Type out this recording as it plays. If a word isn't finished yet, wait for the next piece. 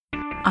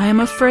I am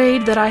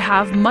afraid that I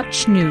have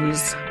much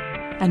news,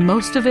 and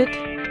most of it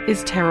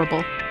is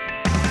terrible.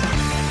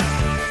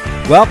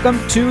 Welcome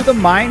to the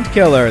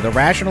Mindkiller, the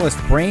rationalist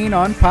brain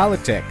on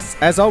politics.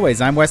 As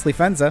always, I'm Wesley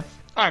Fenza.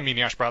 I'm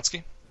Eneasz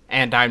Brodsky.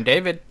 And I'm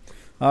David.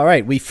 All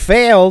right, we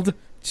failed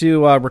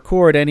to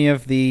record any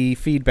of the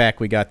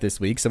feedback we got this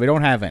week, so we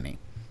don't have any.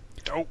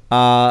 Dope.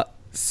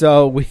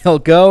 So we'll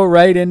go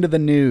right into the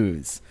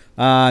news.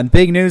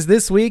 Big news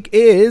this week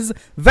is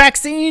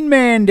vaccine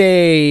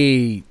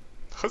mandate.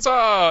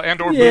 Huzzah!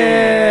 And or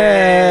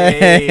Yay!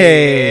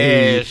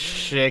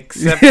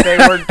 Except they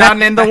were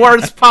done in the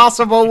worst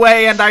possible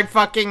way, and I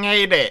fucking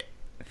hate it.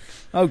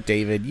 Oh,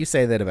 David, you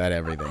say that about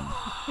everything.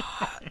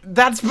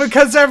 That's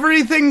because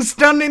everything's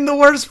done in the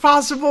worst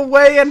possible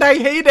way, and I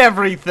hate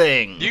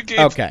everything.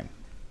 Okay.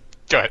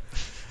 Go ahead.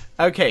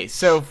 Okay,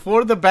 so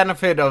for the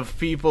benefit of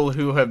people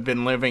who have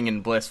been living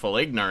in blissful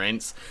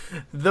ignorance,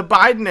 the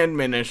Biden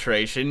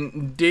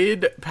administration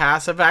did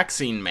pass a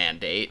vaccine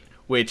mandate,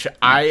 which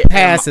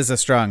Pass is a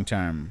strong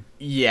term.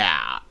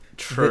 Yeah,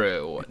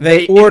 true.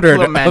 They ordered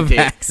a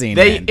vaccine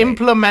mandate. They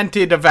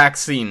implemented a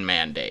vaccine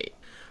mandate,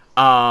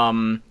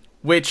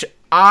 which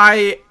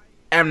I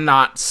am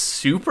not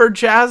super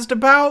jazzed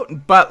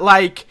about, but,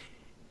 like,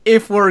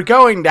 if we're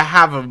going to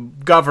have a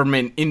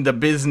government in the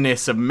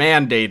business of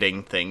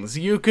mandating things,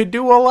 you could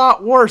do a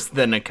lot worse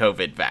than a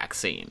COVID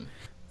vaccine.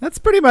 That's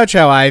pretty much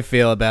how I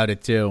feel about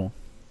it, too.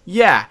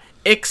 Yeah,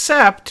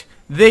 except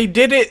they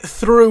did it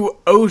through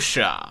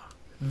OSHA,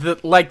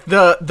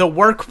 the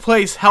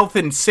workplace health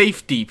and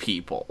safety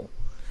people.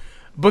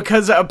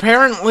 Because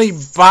apparently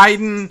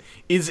Biden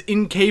is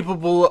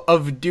incapable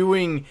of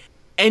doing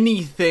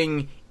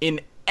anything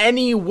in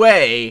any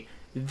way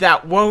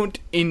that won't,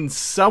 in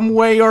some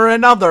way or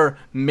another,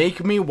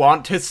 make me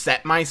want to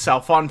set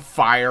myself on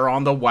fire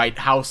on the White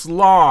House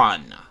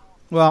lawn.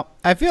 Well,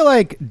 I feel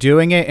like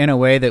doing it in a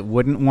way that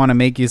wouldn't want to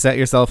make you set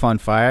yourself on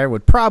fire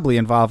would probably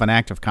involve an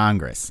act of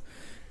Congress.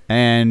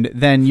 And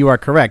then you are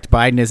correct,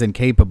 Biden is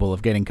incapable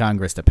of getting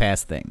Congress to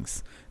pass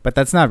things. But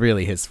that's not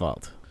really his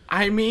fault.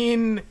 I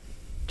mean,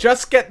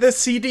 just get the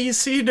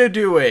CDC to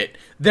do it.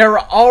 They're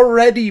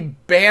already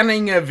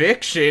banning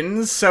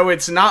evictions, so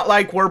it's not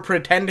like we're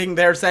pretending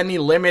there's any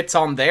limits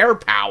on their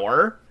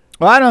power.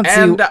 Well, I don't see...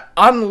 And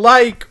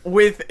unlike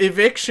with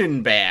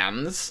eviction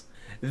bans,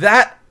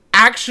 that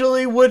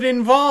actually would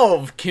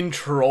involve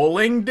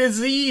controlling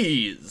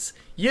disease.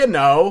 You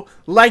know,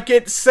 like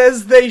it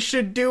says they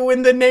should do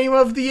in the name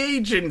of the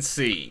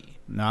agency.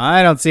 No,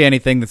 I don't see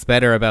anything that's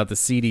better about the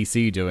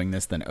CDC doing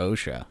this than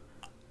OSHA.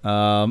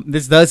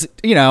 This does,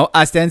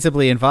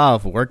 ostensibly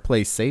involve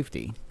workplace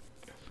safety.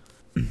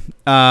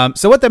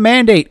 So what the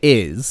mandate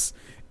is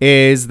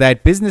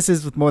that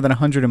businesses with more than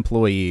 100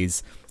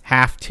 employees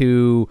have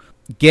to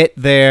get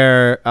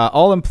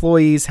all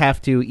employees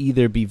have to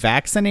either be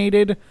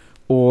vaccinated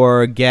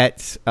or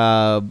get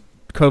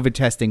COVID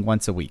testing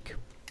once a week.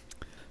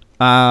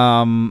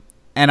 And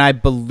I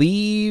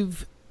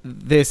believe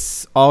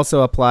this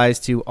also applies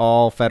to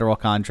all federal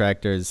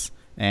contractors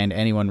and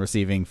anyone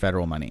receiving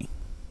federal money.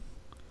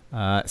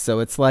 So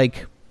it's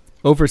like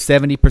over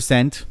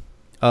 70%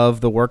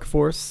 of the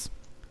workforce.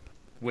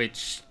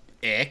 Which,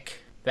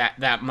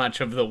 that much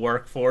of the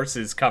workforce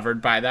is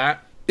covered by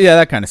that? Yeah,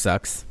 that kind of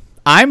sucks.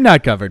 I'm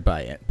not covered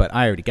by it, but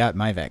I already got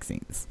my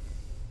vaccines.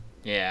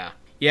 Yeah.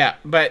 Yeah,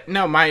 but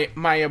no,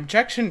 my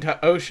objection to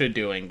OSHA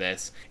doing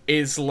this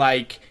is,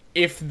 like,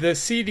 if the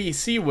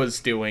CDC was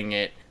doing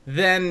it,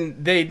 then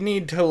they'd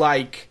need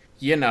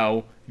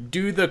to,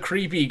 do the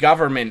creepy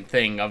government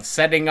thing of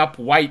setting up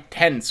white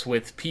tents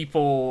with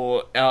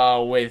people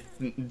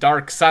with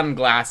dark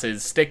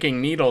sunglasses sticking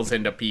needles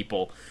into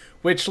people.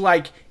 Which,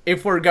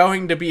 if we're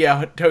going to be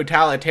a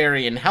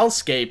totalitarian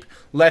hellscape,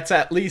 let's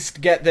at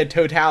least get the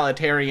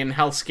totalitarian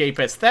hellscape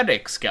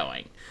aesthetics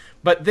going.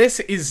 But this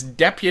is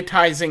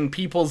deputizing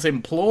people's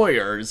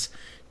employers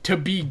to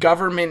be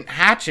government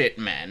hatchet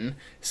men,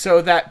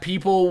 so that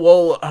people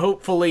will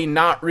hopefully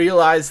not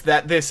realize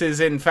that this is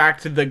in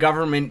fact the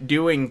government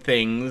doing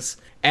things,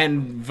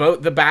 and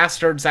vote the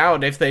bastards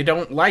out if they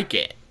don't like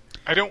it.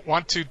 I don't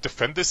want to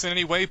defend this in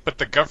any way, but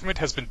the government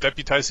has been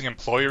deputizing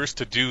employers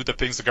to do the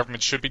things the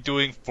government should be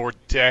doing for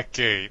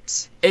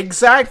decades.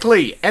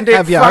 Exactly, and it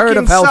Have you heard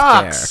of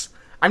healthcare? Sucks.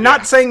 I'm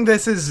not saying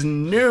this is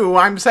new,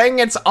 I'm saying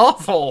it's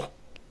awful.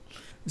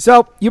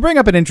 So, you bring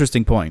up an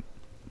interesting point,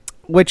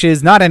 which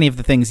is not any of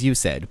the things you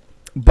said,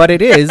 but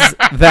it is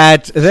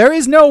that there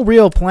is no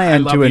real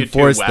plan to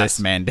enforce this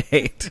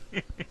mandate.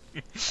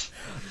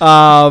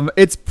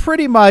 It's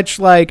pretty much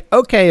like,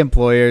 okay,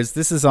 employers,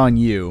 this is on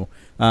you.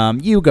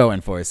 You go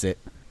enforce it.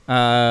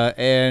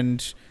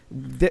 And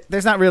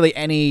there's not really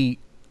any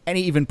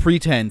even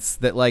pretense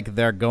that,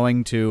 they're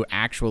going to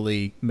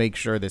actually make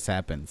sure this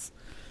happens.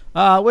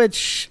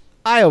 Which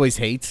I always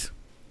hate.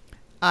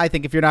 I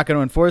think if you're not going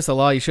to enforce a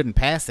law, you shouldn't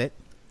pass it.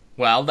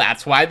 Well,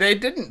 that's why they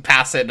didn't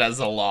pass it as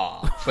a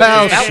law. But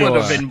Well, that sure.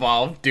 would have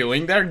involved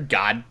doing their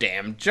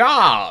goddamn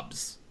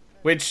jobs.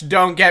 Which,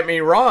 don't get me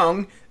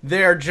wrong,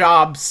 their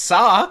jobs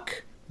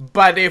suck.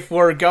 But if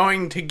we're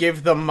going to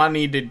give them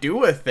money to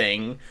do a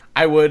thing,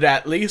 I would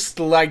at least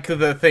like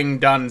the thing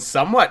done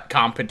somewhat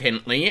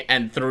competently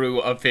and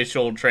through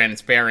official,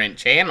 transparent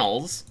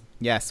channels.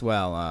 Yes,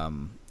 well,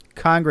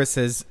 Congress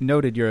has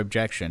noted your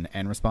objection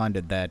and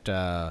responded that,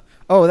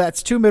 oh,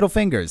 that's 2 middle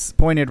fingers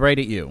pointed right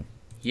at you.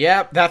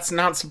 Yep, that's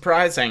not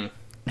surprising.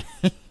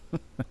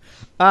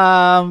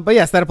 But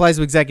yes, that applies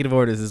to executive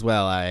orders as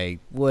well. I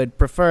would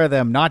prefer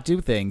them not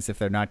do things if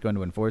they're not going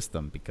to enforce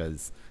them,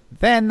 because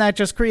then that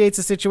just creates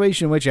a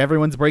situation in which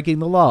everyone's breaking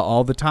the law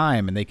all the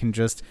time, and they can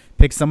just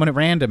pick someone at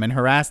random and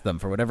harass them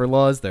for whatever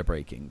laws they're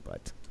breaking.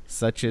 But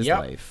such is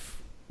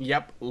life.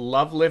 Yep,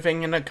 love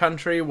living in a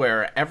country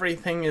where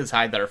everything is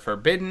either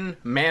forbidden,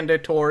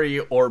 mandatory,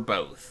 or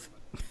both.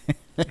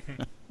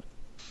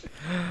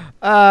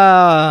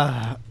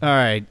 All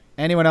right.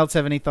 Anyone else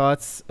have any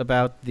thoughts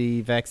about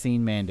the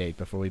vaccine mandate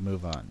before we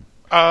move on?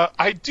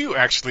 I do,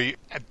 actually.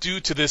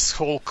 Due to this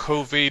whole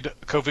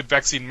COVID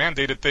vaccine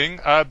mandated thing,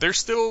 there's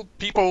still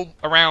people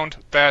around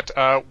that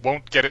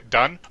won't get it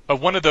done.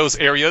 One of those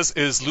areas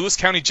is Lewis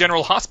County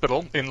General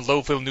Hospital in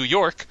Lowville, New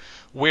York,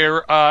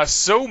 where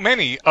so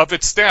many of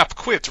its staff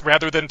quit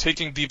rather than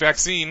taking the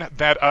vaccine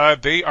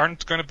that they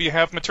aren't going to be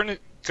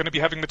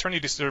having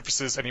maternity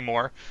services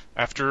anymore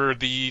after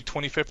the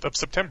 25th of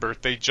September.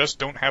 They just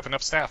don't have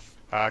enough staff.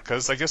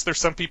 Because I guess there's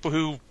some people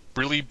who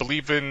really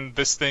believe in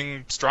this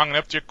thing strong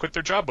enough to quit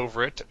their job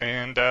over it,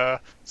 and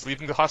it's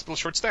leaving the hospital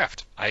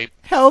short-staffed.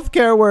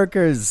 Healthcare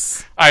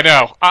workers. I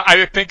know.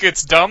 I think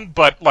it's dumb,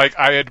 but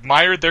I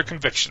admire their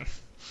conviction.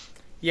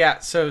 Yeah,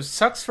 so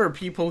sucks for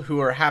people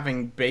who are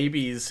having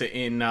babies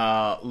in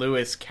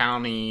Lewis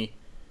County.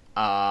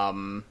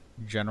 General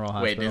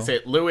Hospital. Wait, is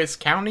it Lewis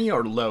County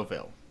or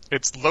Lowville?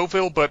 It's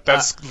Lowville, but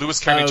that's Lewis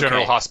County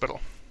General Hospital.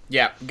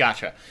 Yeah,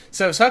 gotcha.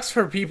 So sucks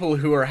for people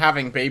who are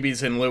having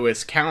babies in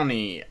Lewis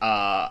County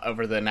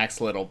over the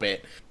next little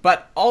bit.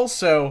 But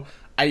also,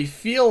 I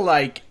feel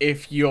like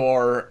if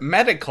your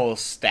medical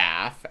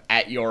staff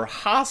at your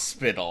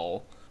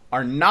hospital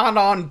are not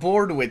on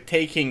board with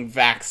taking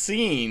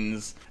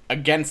vaccines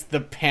against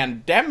the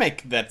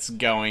pandemic that's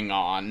going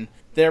on,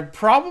 they're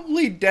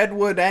probably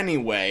deadwood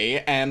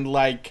anyway, and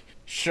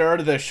sure,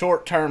 the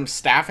short-term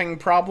staffing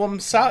problem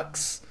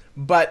sucks.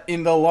 But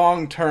in the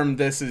long term,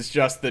 this is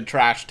just the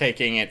trash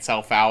taking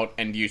itself out,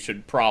 and you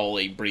should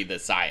probably breathe a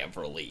sigh of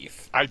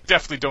relief. I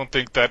definitely don't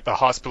think that the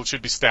hospital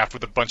should be staffed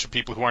with a bunch of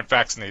people who aren't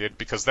vaccinated,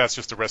 because that's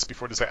just a recipe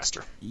for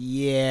disaster.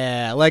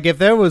 Yeah, if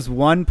there was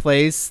one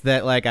place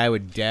that, I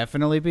would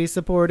definitely be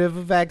supportive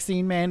of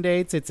vaccine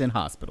mandates, it's in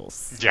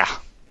hospitals. Yeah.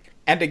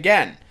 And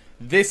again,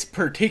 this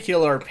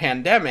particular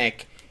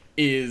pandemic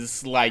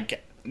is,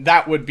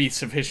 that would be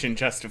sufficient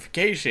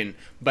justification.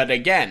 But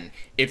again,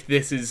 if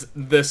this is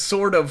the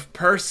sort of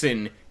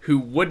person who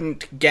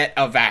wouldn't get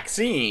a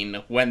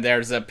vaccine when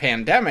there's a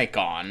pandemic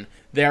on,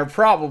 they're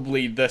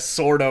probably the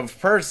sort of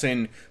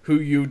person who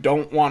you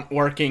don't want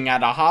working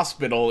at a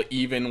hospital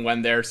even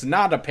when there's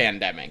not a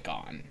pandemic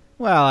on.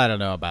 Well, I don't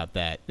know about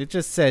that. It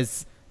just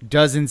says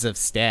dozens of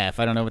staff.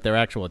 I don't know what their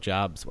actual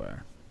jobs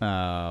were.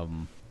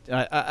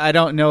 I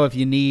don't know if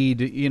you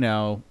need,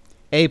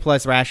 A+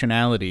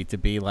 rationality to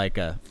be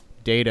a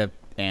data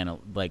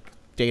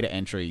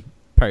entry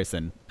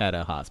person at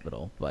a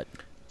hospital, but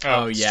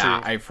oh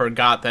yeah, true. I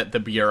forgot that the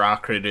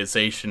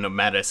bureaucratization of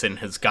medicine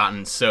has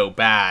gotten so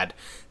bad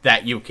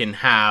that you can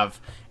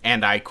have,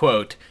 and I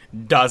quote,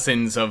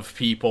 dozens of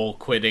people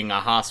quitting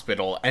a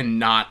hospital and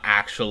not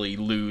actually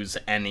lose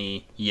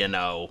any,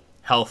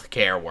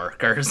 healthcare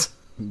workers.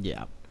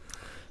 Yeah.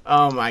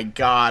 Oh my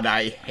god,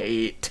 I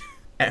hate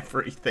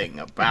everything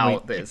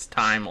about this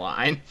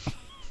timeline.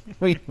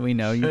 We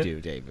know you do,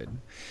 David.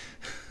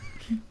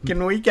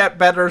 Can we get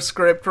better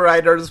script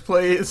writers,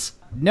 please?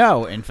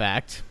 No, in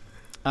fact.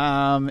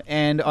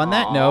 And on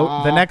that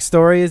note, the next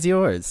story is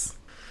yours.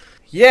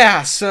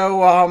 Yeah,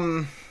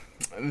 so,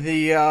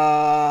 the,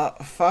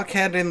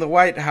 fuckhead in the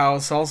White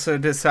House also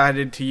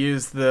decided to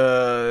use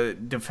the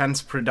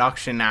Defense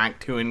Production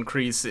Act to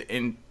increase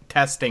in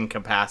testing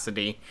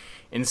capacity,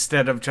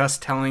 instead of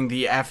just telling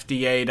the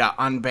FDA to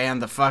unban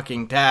the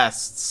fucking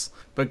tests,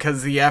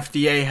 because the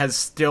FDA has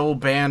still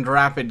banned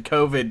rapid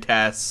COVID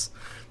tests,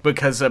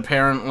 because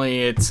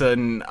apparently it's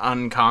an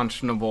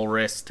unconscionable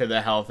risk to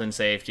the health and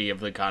safety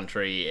of the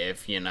country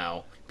if,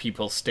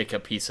 people stick a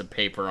piece of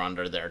paper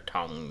under their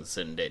tongues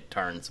and it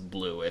turns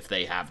blue if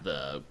they have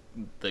the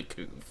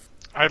coof.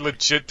 I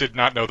legit did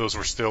not know those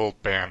were still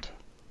banned.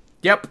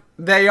 Yep,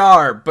 they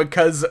are,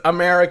 because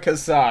America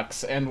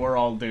sucks and we're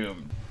all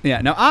doomed. Yeah,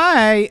 now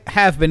I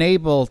have been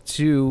able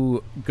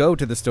to go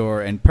to the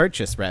store and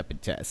purchase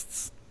rapid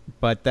tests,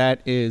 but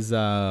that is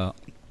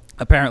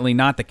apparently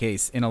not the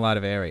case in a lot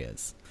of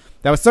areas.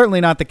 That was certainly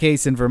not the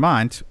case in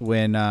Vermont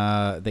when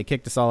they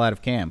kicked us all out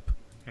of camp.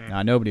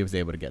 Nobody was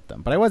able to get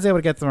them, but I was able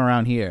to get them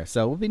around here.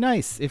 So it would be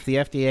nice if the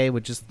FDA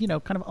would just, kind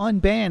of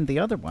unban the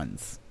other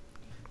ones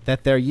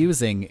that they're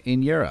using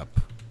in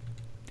Europe.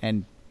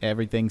 And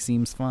everything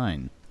seems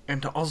fine.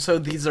 And also,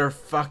 these are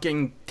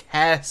fucking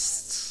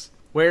tests.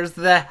 Where's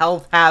the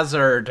health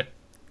hazard?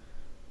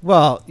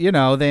 Well,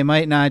 they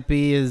might not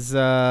be as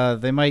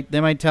they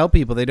might tell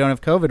people they don't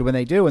have COVID when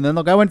they do, and then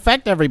they'll go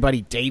infect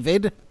everybody,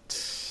 David.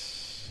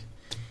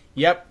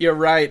 Yep, you're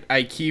right.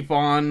 I keep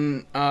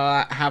on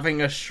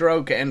having a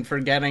stroke and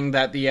forgetting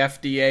that the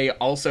FDA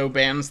also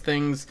bans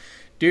things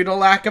due to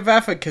lack of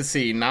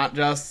efficacy, not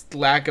just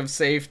lack of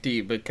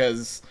safety,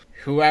 because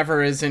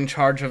whoever is in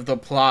charge of the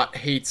plot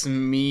hates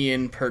me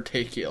in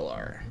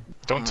particular.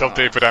 Don't tell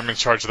David I'm in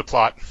charge of the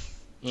plot.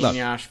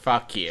 Inyash,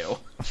 fuck you.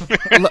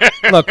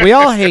 Look, we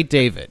all hate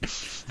David,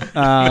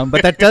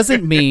 but that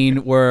doesn't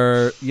mean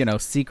we're,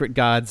 secret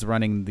gods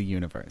running the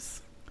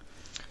universe.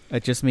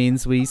 It just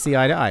means we see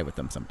eye to eye with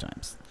them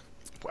sometimes.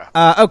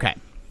 Wow. Okay.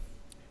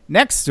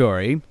 Next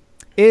story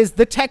is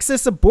the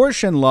Texas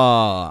abortion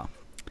law.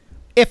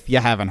 If you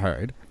haven't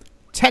heard,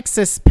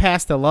 Texas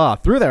passed a law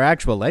through their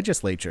actual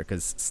legislature,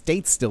 because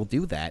states still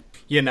do that.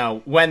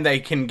 When they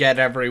can get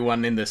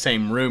everyone in the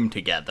same room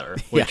together,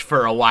 which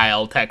for a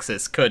while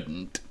Texas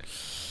couldn't.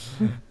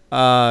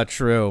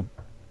 True.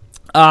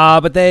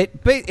 But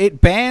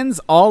it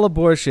bans all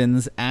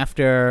abortions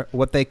after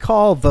what they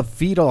call the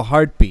fetal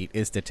heartbeat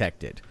is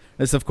detected.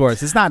 This, of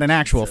course, is not an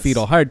actual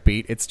fetal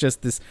heartbeat. It's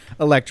just this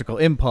electrical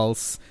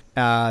impulse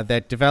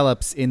that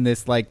develops in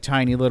this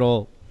tiny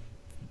little,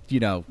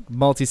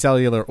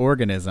 multicellular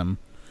organism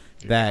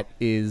that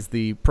is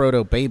the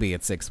proto-baby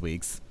at 6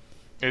 weeks.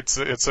 It's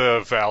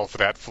a valve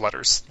that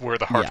flutters where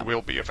the heart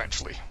will be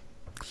eventually.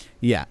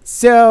 Yeah.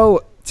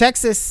 So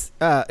Texas,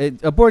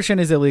 abortion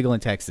is illegal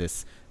in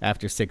Texas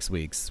after 6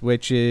 weeks,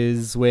 which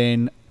is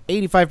when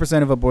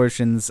 85% of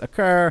abortions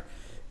occur,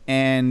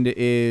 and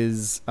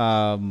is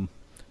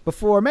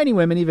before many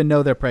women even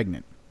know they're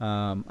pregnant.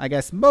 I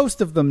guess most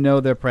of them know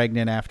they're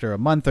pregnant after a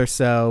month or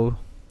so.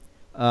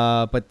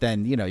 But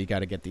then, you got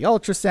to get the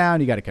ultrasound,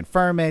 you got to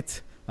confirm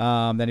it.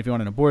 Then if you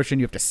want an abortion,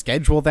 you have to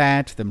schedule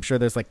that. I'm sure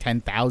there's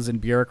 10,000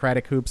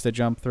 bureaucratic hoops to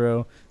jump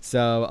through.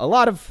 So a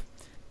lot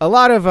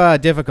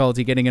of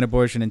difficulty getting an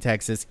abortion in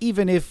Texas,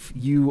 even if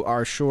you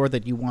are sure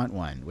that you want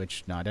one,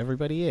 which not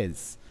everybody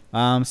is.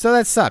 So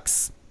that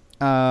sucks.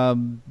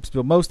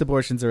 So most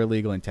abortions are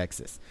illegal in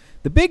Texas.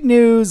 The big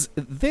news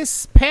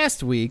this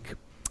past week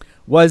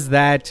was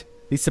that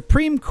the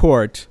Supreme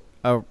Court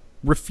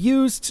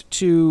refused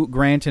to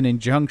grant an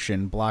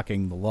injunction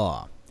blocking the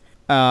law.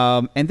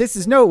 And this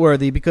is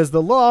noteworthy because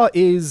the law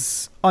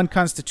is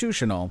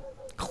unconstitutional,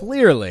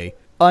 clearly,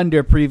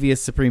 under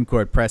previous Supreme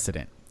Court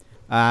precedent.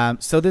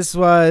 So this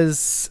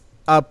was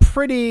a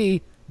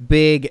pretty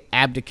big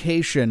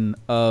abdication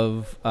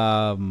of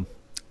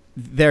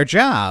their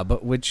job,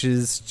 which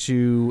is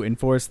to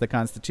enforce the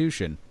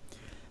Constitution.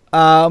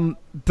 The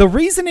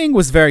reasoning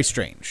was very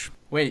strange.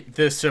 Wait,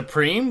 the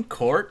Supreme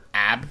Court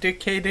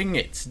abdicating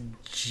its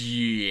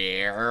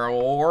gerb?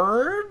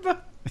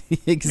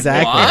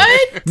 Exactly.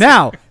 What?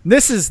 Now,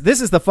 this is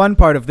the fun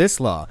part of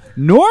this law.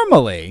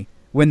 Normally,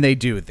 when they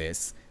do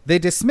this, they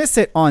dismiss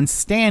it on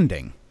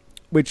standing,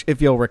 which, if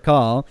you'll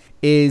recall,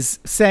 is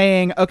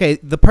saying, okay,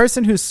 the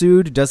person who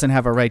sued doesn't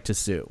have a right to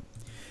sue.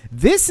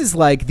 This is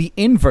like the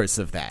inverse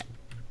of that,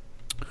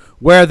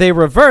 where they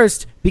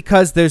reversed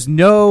because there's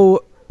no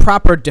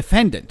proper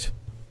defendant.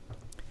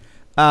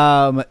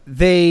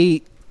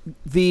 The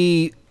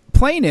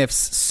plaintiffs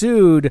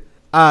sued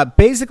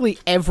basically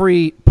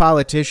every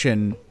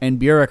politician and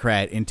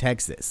bureaucrat in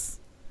Texas.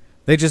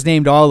 They just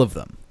named all of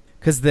them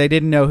because they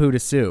didn't know who to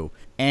sue.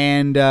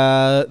 And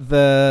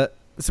the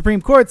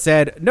Supreme Court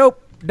said, nope,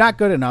 not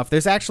good enough.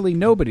 There's actually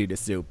nobody to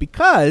sue,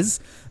 because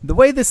the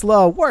way this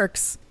law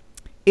works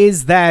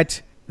is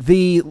that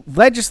the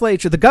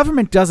legislature, the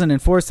government doesn't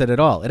enforce it at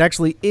all. It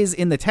actually is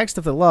in the text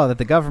of the law that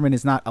the government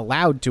is not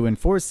allowed to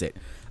enforce it,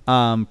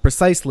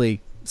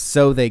 precisely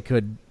so they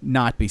could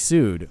not be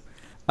sued.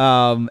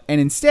 And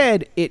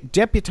instead, it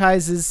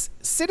deputizes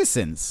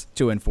citizens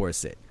to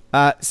enforce it.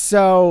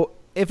 So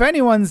if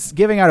anyone's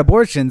giving out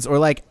abortions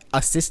or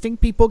assisting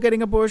people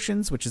getting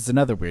abortions, which is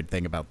another weird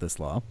thing about this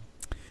law,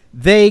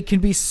 they can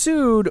be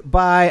sued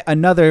by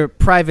another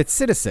private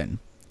citizen.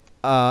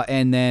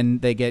 And then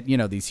they get,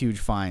 these huge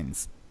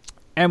fines.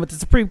 And what the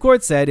Supreme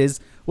Court said is,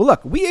 well,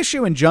 look, we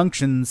issue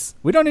injunctions.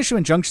 We don't issue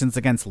injunctions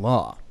against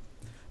law.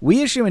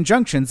 We issue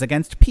injunctions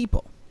against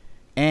people.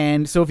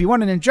 And so if you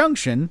want an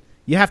injunction,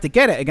 you have to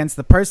get it against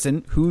the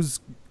person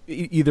who's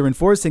either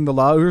enforcing the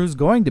law or who's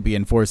going to be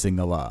enforcing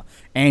the law.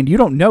 And you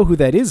don't know who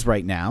that is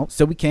right now,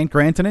 so we can't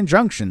grant an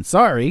injunction.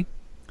 Sorry.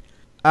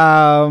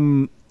 4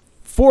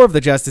 of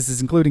the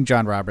justices, including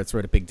John Roberts,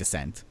 wrote a big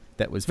dissent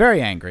that was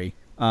very angry.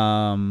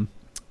 And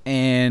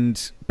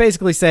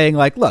basically saying,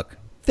 look,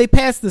 they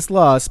passed this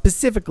law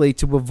specifically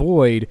to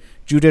avoid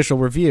judicial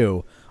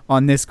review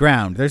on this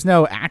ground. There's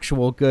no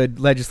actual good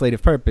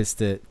legislative purpose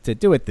to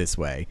do it this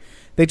way.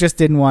 They just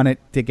didn't want it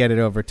to get it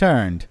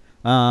overturned.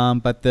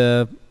 But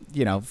the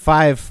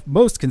 5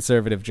 most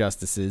conservative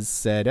justices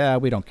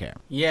said, we don't care.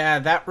 Yeah,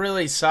 that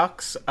really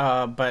sucks.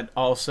 But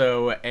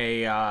also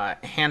a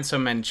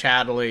handsome and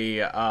chattily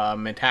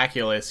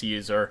Metaculus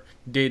user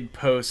did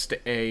post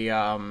a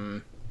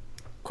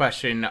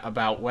question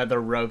about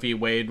whether Roe v.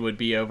 Wade would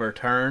be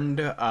overturned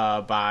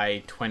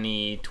by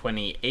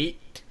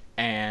 2028,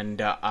 and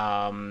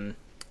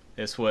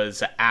this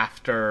was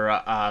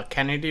after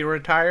Kennedy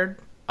retired.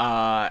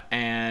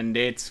 And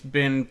it's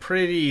been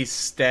pretty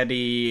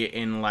steady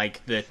in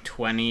like the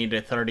 20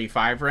 to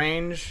 35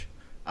 range,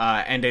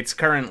 and it's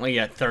currently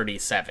at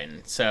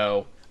 37.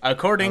 So,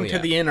 according to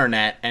the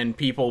internet and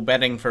people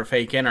betting for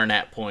fake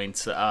internet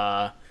points,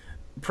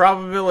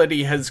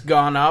 probability has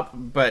gone up,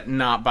 but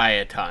not by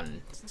a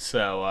ton.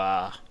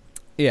 So,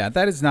 yeah,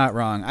 that is not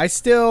wrong. I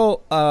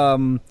still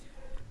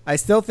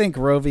think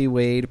Roe v.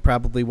 Wade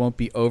probably won't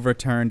be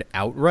overturned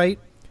outright.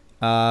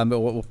 It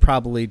will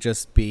probably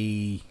just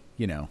be,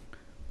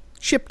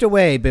 chipped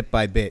away bit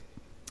by bit.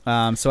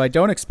 So I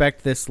don't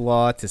expect this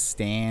law to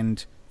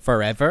stand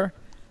forever.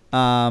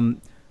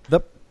 The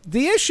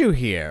issue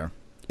here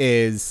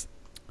is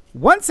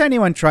once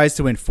anyone tries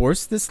to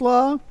enforce this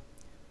law,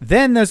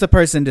 then there's a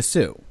person to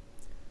sue.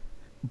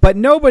 But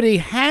nobody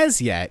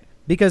has yet,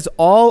 because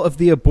all of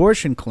the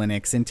abortion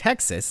clinics in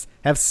Texas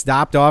have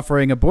stopped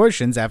offering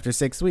abortions after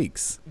 6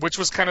 weeks. Which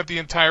was kind of the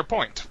entire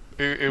point.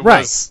 It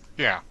right. was,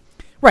 yeah.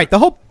 Right.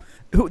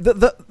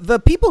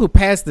 The people who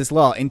passed this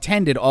law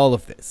intended all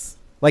of this.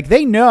 Like,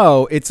 they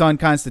know it's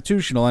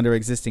unconstitutional under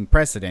existing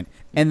precedent,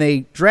 and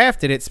they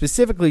drafted it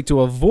specifically to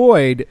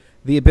avoid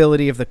the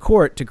ability of the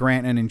court to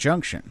grant an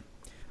injunction,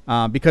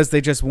 because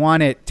they just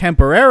want it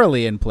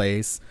temporarily in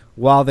place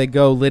while they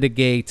go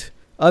litigate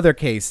other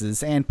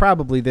cases, and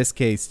probably this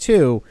case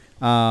too,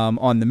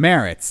 on the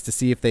merits to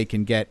see if they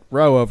can get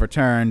Roe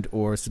overturned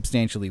or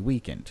substantially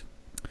weakened.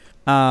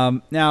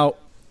 Now,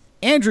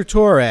 Andrew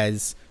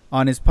Torres,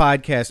 on his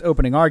podcast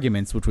Opening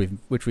Arguments, which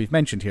we've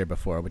mentioned here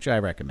before, which I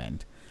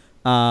recommend,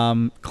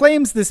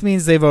 claims this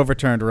means they've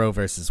overturned Roe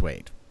versus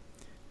Wade.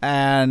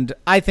 And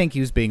I think he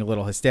was being a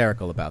little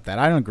hysterical about that.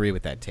 I don't agree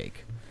with that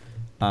take.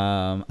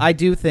 I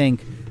do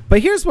think,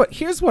 but here's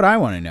what I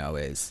want to know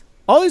is,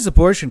 all these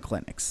abortion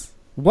clinics,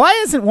 why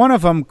isn't one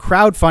of them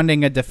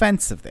crowdfunding a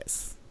defense of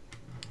this?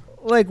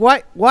 Like,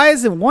 why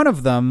isn't one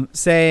of them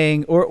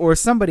saying, or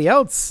somebody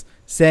else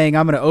saying,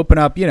 I'm going to open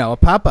up, a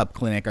pop-up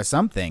clinic or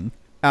something.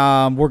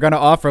 We're going to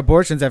offer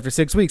abortions after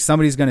 6 weeks.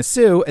 Somebody's going to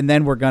sue, and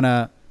then we're going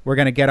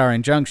to get our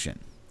injunction.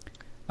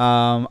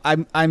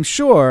 I'm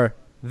sure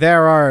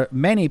there are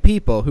many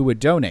people who would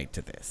donate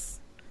to this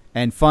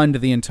and fund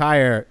the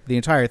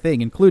entire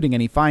thing, including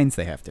any fines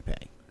they have to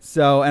pay.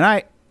 So,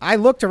 and I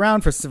looked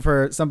around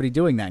for somebody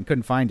doing that and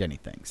couldn't find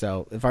anything.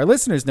 So if our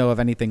listeners know of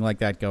anything like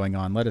that going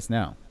on, let us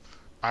know.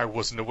 I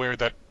wasn't aware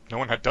that no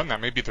one had done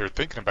that. Maybe they're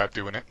thinking about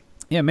doing it.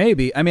 Yeah,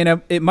 maybe. I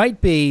mean, it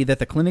might be that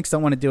the clinics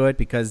don't want to do it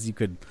because you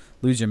could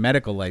lose your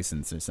medical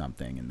license or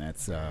something, and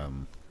that's,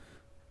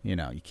 you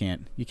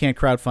can't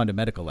crowdfund a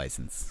medical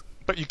license.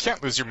 But you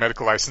can't lose your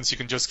medical license. You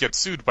can just get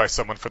sued by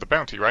someone for the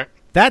bounty, right?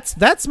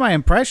 That's my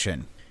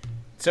impression.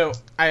 So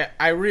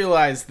I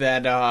realize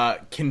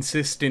that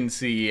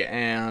consistency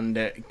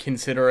and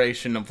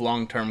consideration of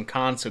long-term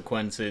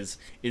consequences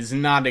is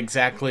not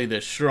exactly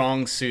the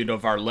strong suit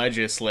of our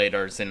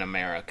legislators in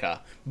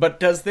America.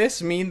 But does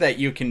this mean that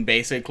you can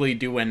basically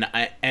do an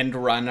end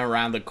run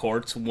around the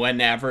courts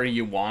whenever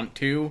you want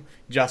to,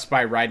 just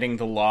by writing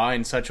the law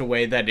in such a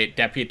way that it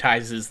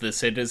deputizes the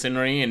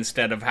citizenry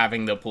instead of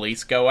having the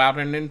police go out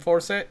and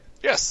enforce it?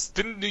 Yes.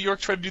 Didn't New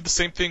York try to do the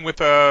same thing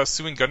with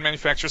suing gun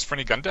manufacturers for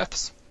any gun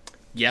deaths?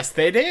 Yes,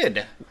 they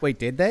did. Wait,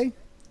 did they?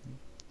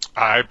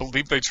 I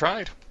believe they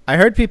tried. I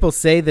heard people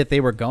say that they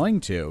were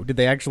going to. Did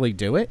they actually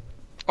do it?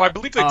 Oh, I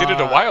believe they did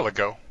it a while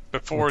ago,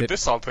 before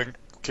this whole thing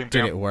came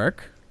down. Did it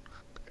work?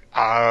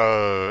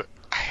 I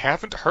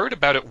haven't heard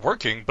about it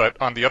working, but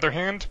on the other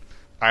hand,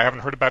 I haven't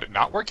heard about it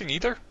not working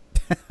either.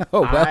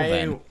 Oh, well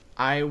then.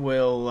 I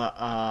will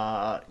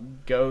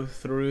go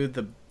through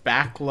the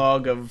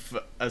backlog of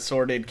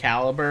assorted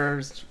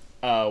calibers,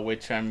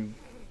 which I'm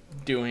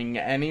doing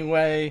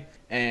anyway,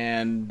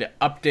 and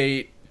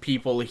update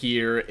people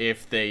here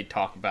if they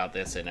talk about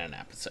this in an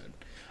episode.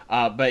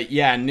 But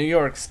yeah, New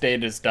York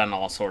State has done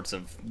all sorts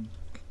of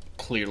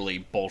clearly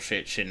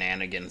bullshit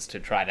shenanigans to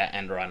try to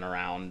end run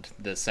around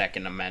the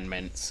Second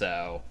Amendment,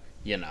 so,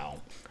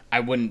 I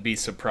wouldn't be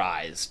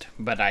surprised,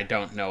 but I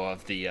don't know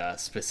of the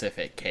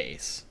specific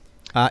case.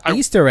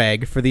 Easter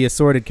egg for the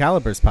Assorted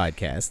Calibers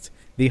podcast.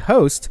 The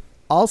host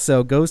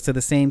also goes to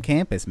the same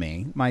camp as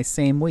me, my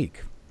same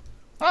week.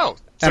 Oh.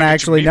 So and I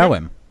actually know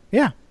him.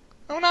 Yeah.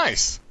 Oh,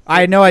 nice. I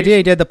had no idea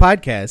he did the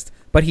podcast,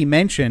 but he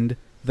mentioned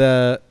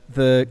the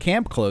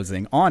camp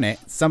closing on it.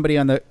 Somebody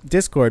on the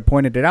Discord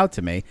pointed it out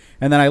to me,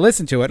 and then I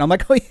listened to it, and I'm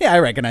like, oh yeah, I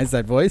recognize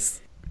that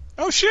voice.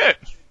 Oh shit.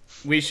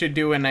 We should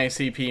do an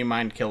ICP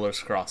Mind Killers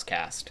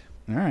crosscast.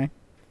 All right.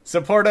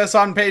 Support Support us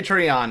on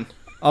Patreon.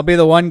 I'll be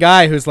the one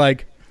guy who's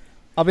like,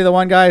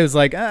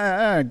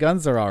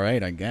 guns are all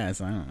right, I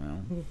guess. I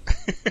don't know.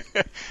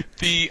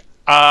 The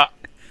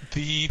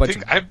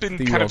thing I've been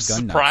kind of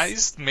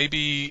surprised,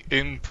 maybe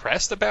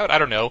impressed about, I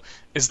don't know,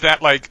 is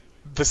that, like,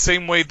 the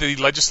same way the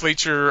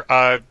legislature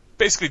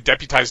basically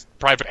deputized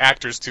private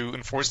actors to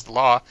enforce the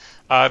law.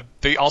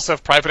 They also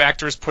have private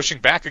actors pushing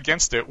back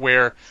against it,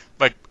 where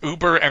like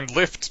Uber and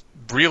Lyft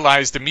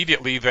realized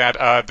immediately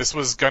that this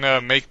was gonna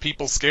make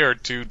people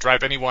scared to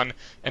drive anyone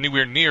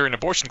anywhere near an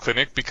abortion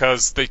clinic,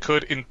 because they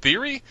could, in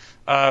theory,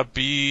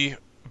 be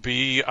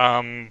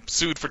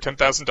sued for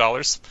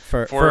 $10,000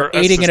 for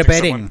aiding and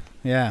abetting. Someone.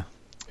 Yeah.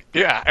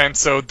 Yeah, and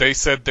so they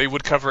said they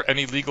would cover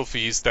any legal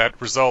fees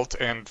that result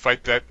and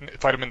fight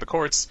them in the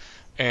courts.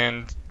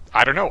 And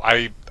I don't know.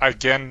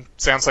 Again,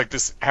 sounds like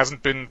this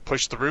hasn't been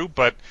pushed through,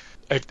 but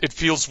it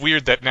feels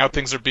weird that now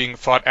things are being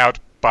fought out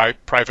by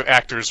private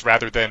actors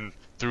rather than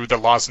through the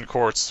laws and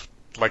courts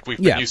like we've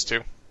been used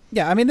to.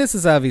 Yeah, I mean, this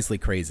is obviously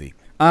crazy.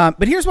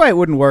 But here's why it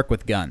wouldn't work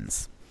with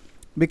guns.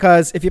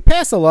 Because if you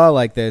pass a law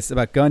like this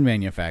about gun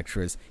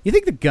manufacturers, you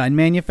think the gun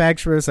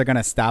manufacturers are going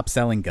to stop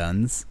selling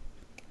guns?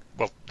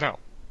 Well, no.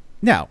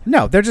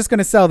 No, they're just going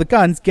to sell the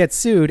guns, get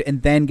sued,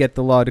 and then get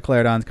the law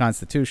declared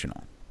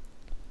unconstitutional.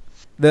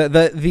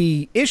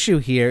 The issue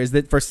here is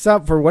that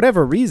for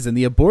whatever reason,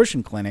 the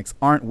abortion clinics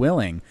aren't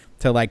willing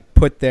to like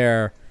put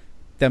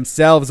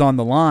themselves on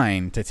the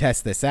line to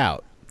test this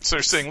out. So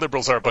you're saying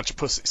liberals are a bunch of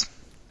pussies?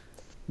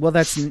 Well,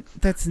 that's in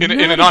not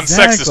a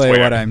non-sexist exactly way.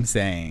 What I'm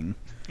saying.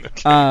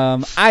 Okay.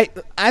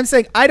 I'm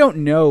saying I don't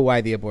know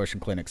why the abortion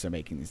clinics are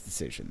making these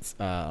decisions,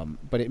 but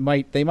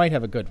they might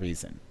have a good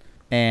reason.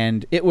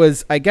 And it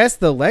was, I guess,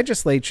 the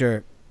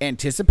legislature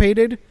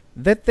anticipated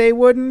that they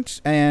wouldn't,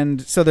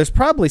 and so there's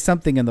probably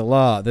something in the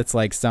law that's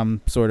like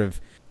some sort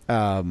of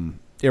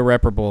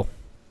irreparable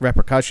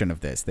repercussion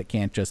of this that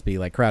can't just be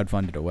like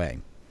crowdfunded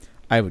away,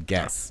 I would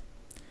guess.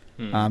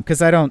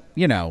 Because I don't,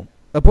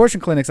 abortion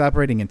clinics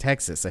operating in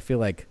Texas, I feel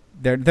like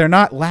they're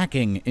not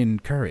lacking in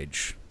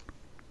courage.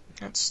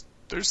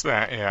 There's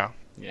that, yeah.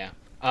 Yeah.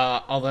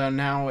 Although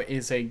now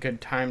is a good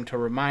time to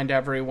remind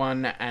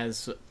everyone,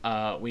 as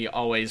we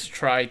always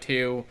try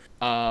to,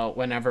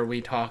 whenever we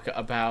talk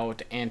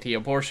about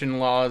anti-abortion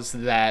laws,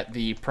 that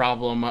the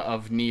problem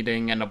of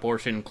needing an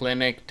abortion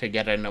clinic to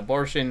get an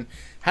abortion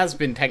has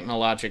been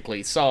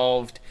technologically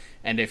solved.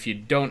 And if you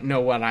don't know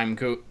what I'm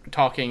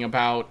talking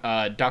about,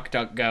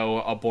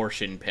 DuckDuckGo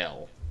abortion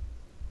pill.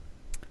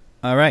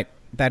 All right.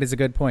 That is a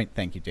good point.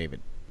 Thank you, David.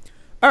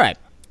 All right.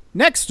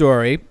 Next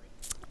story.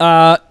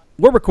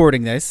 We're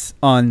recording this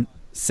on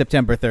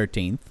September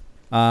 13th.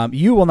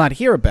 You will not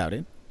hear about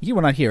it. You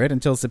will not hear it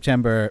until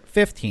September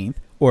 15th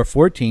or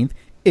 14th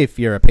if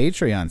you're a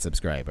Patreon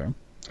subscriber.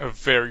 A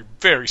very,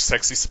 very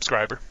sexy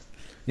subscriber.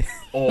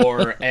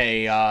 Or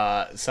a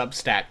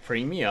Substack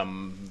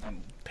premium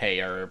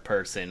payer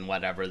person,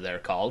 whatever they're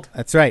called.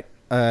 That's right.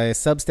 A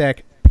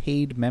Substack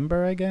paid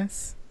member, I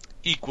guess.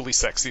 Equally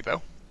sexy,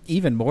 though.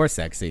 Even more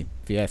sexy,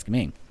 if you ask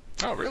me.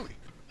 Oh, really?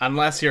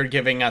 Unless you're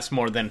giving us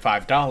more than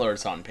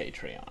 $5 on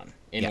Patreon,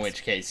 in Yes.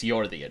 which case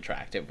you're the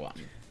attractive one.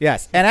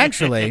 Yes, and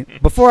actually,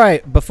 before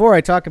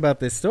I talk about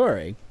this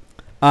story,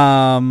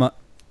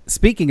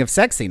 speaking of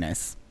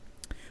sexiness,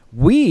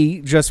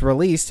 we just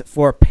released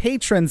for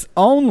patrons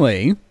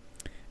only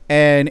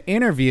an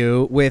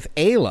interview with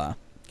Ayla,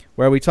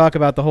 where we talk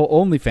about the whole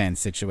OnlyFans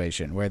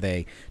situation, where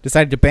they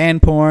decided to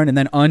ban porn and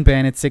then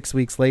unban it 6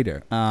 weeks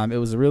later. It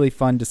was a really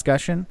fun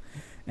discussion.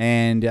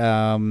 And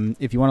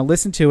if you want to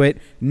listen to it,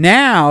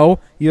 now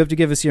you have to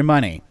give us your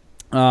money.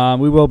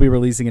 We will be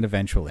releasing it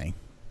eventually,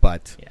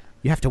 but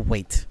you have to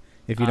wait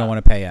if you don't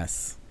want to pay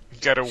us. You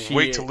gotta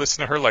wait to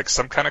listen to her like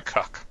some kind of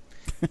cuck.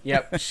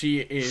 Yep, she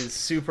is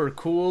super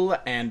cool,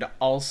 and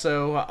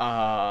also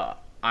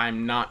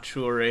I'm not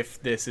sure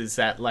if this is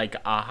at like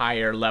a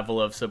higher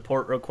level of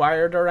support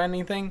required or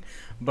anything,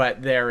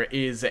 but there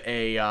is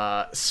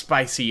a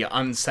spicy,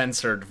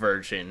 uncensored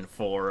version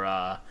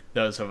for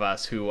those of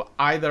us who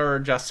either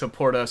just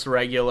support us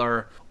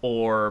regular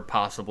or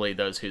possibly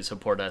those who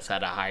support us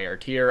at a higher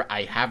tier.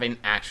 I haven't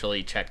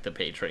actually checked the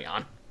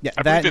Patreon. Yeah,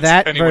 I believe it's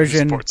that anyone who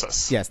version supports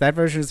us. Yes, that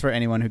version is for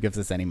anyone who gives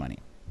us any money.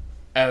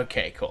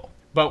 Okay, cool.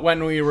 But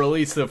when we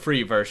release the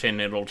free version,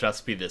 it'll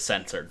just be the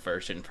censored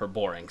version for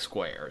boring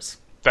squares.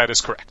 That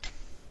is correct.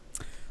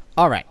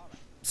 All right.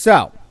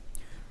 So,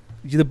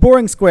 the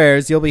boring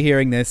squares, you'll be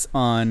hearing this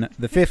on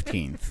the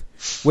 15th,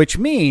 which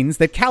means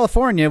that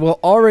California will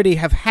already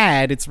have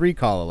had its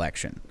recall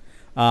election.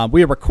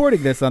 We are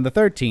recording this on the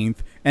 13th,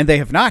 and they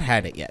have not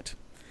had it yet.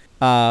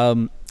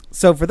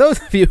 So for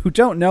those of you who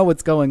don't know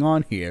what's going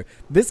on here,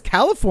 this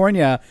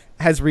California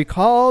has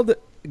recalled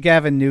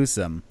Gavin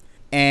Newsom,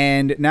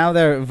 and now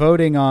they're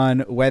voting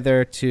on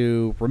whether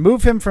to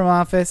remove him from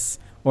office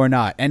or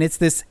not. And it's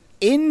this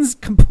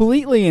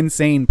completely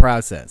insane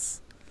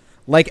process,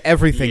 like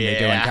everything they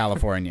do in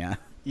California.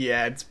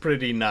 Yeah, it's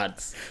pretty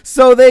nuts.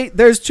 So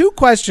there's two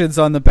questions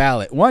on the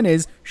ballot. One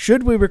is,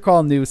 should we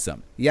recall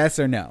Newsom? Yes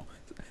or no?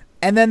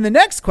 And then the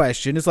next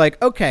question is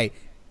like, okay,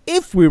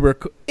 if we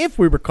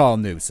recall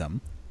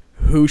Newsom,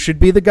 who should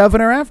be the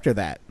governor after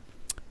that?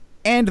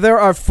 And there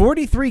are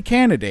 43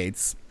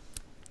 candidates,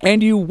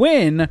 and you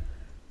win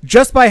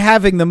just by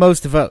having the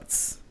most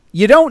votes.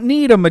 You don't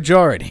need a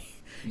majority.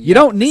 You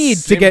don't need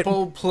to get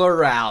simple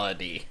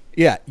plurality.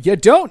 Yeah, you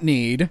don't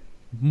need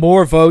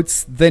more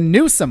votes than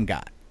Newsom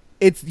got.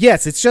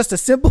 it's just a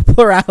simple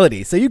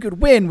plurality. So you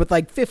could win with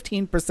like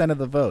 15% of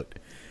the vote.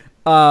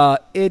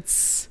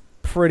 It's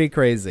pretty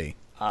crazy.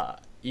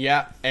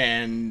 Yeah,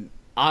 and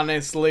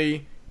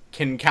honestly,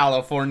 can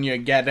California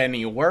get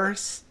any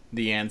worse?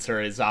 The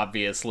answer is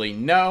obviously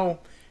no.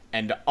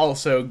 And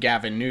also,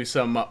 Gavin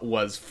Newsom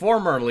was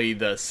formerly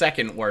the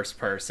second worst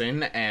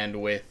person,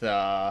 and with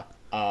Cuomo.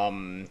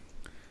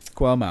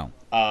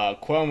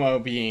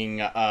 Cuomo being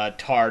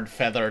tarred,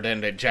 feathered,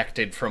 and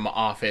ejected from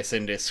office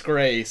in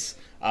disgrace,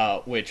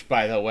 which,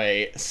 by the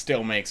way,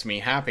 still makes me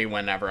happy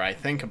whenever I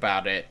think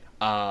about it,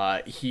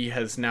 he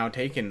has now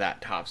taken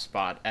that top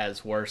spot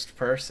as worst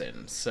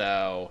person.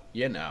 So,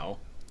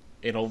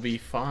 it'll be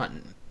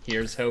fun.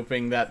 Here's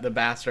hoping that the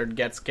bastard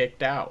gets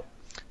kicked out.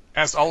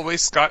 As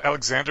always, Scott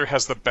Alexander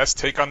has the best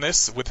take on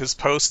this with his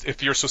post,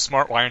 "If you're so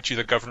smart, why aren't you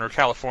the governor of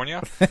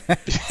California?"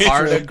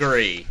 Hard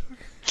agree.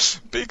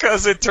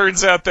 Because it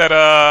turns out that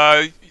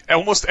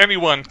almost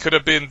anyone could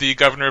have been the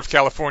governor of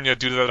California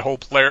due to that whole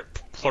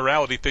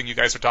plurality thing you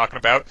guys are talking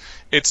about.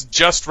 It's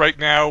just right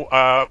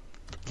now,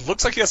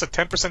 looks like he has a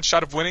 10%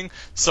 shot of winning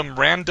some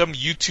random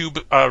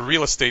YouTube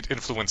real estate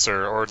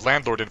influencer or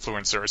landlord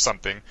influencer or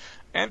something.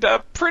 And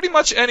pretty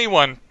much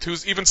anyone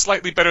who's even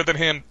slightly better than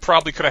him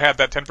probably could have had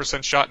that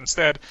 10% shot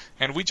instead,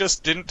 and we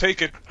just didn't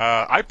take it.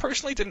 I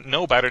personally didn't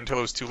know about it until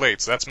it was too late,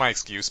 so that's my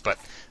excuse, but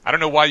I don't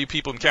know why you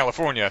people in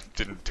California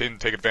didn't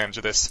take advantage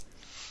of this.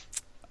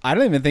 I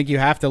don't even think you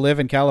have to live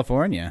in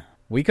California.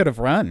 We could have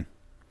run.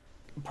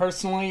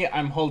 Personally,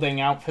 I'm holding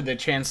out for the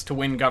chance to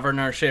win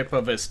governorship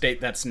of a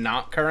state that's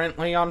not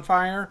currently on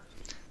fire.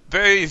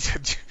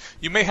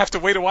 You may have to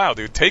wait a while,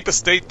 dude. Take the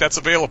state that's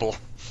available.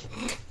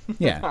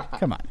 Yeah,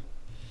 come on.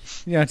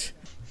 This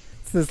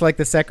is like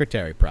the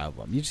secretary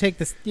problem. You take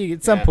this.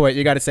 At some point,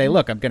 you got to say,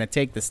 "Look, I'm going to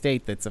take the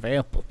state that's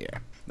available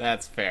here."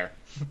 That's fair.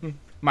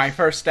 My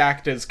first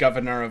act as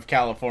governor of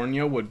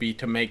California would be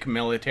to make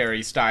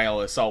military-style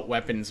assault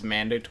weapons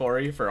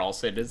mandatory for all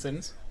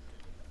citizens.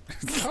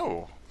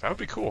 Oh, that would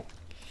be cool.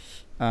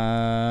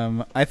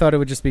 I thought it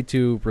would just be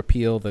to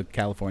repeal the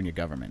California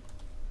government.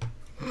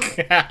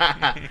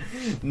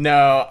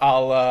 No,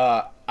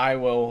 I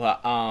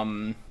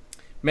will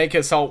make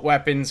assault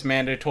weapons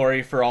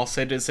mandatory for all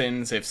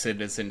citizens. If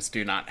citizens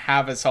do not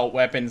have assault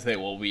weapons, they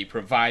will be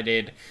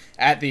provided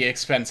at the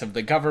expense of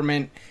the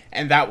government,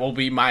 and that will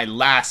be my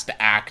last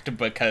act,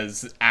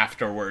 because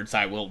afterwards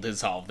I will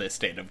dissolve the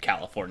state of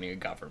California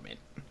government.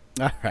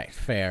 All right,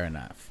 fair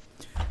enough.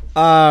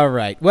 All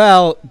right,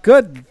 well,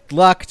 good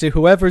luck to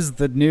whoever's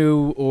the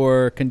new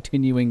or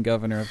continuing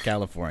governor of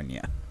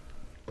California.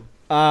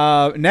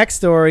 Next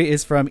story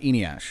is from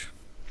Iniash.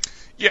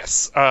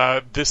 Yes,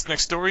 this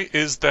next story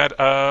is that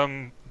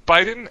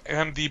Biden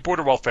and the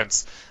border wall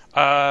fence.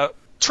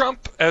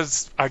 Trump,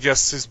 as I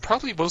guess, is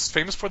probably most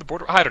famous for the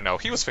border. I don't know.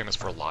 He was famous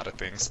for a lot of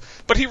things.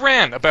 But he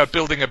ran about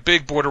building a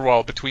big border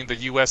wall between the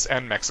U.S.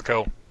 and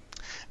Mexico.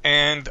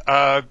 And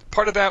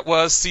part of that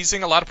was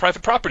seizing a lot of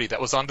private property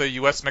that was on the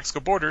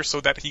U.S.-Mexico border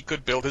so that he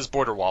could build his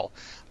border wall.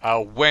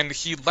 When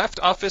he left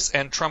office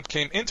and Trump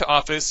came into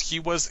office, he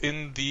was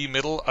in the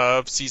middle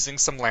of seizing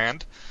some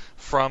land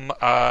from...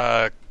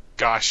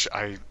 Gosh,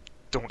 I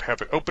don't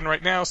have it open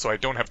right now, so I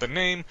don't have the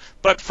name,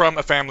 but from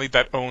a family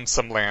that owns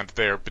some land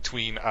there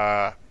between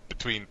the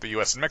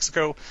U.S. and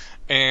Mexico,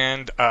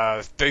 and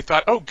they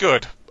thought, oh,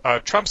 good,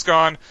 Trump's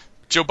gone,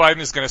 Joe Biden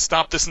is going to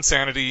stop this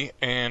insanity,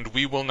 and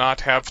we will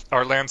not have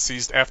our land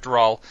seized after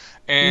all.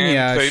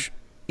 And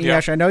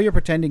Iniash, I know you're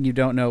pretending you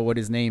don't know what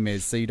his name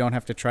is, so you don't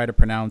have to try to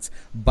pronounce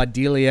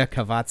Badilia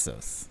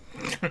Cavazos.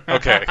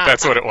 Okay,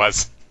 that's what it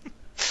was.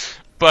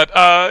 But,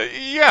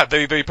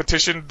 they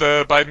petitioned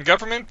the Biden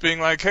government, being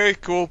like, hey,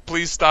 cool,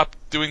 please stop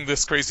doing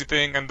this crazy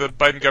thing. And the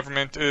Biden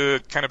government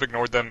kind of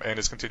ignored them and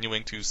is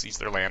continuing to seize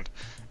their land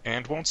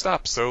and won't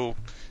stop. So,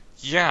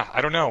 yeah,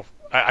 I don't know.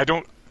 I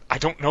don't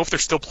know if they're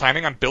still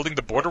planning on building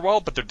the border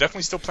wall, but they're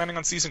definitely still planning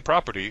on seizing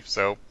property.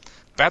 So,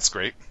 that's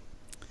great.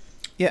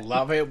 Yeah.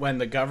 Love it when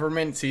the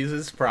government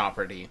seizes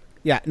property.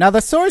 Yeah. Now, the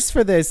source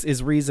for this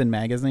is Reason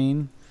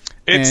Magazine.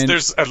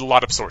 There's a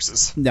lot of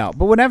sources. No,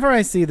 but whenever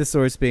I see the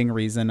source being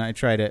Reason, I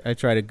try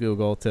to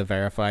Google to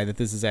verify that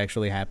this is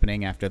actually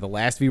happening after the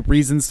last few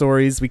Reason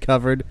stories we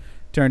covered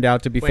turned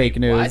out to be fake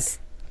news.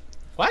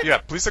 What? Yeah,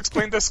 please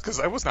explain this, because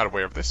I was not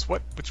aware of this.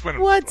 Which one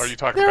are you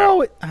talking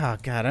about? about? Oh,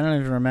 God, I don't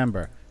even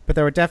remember. But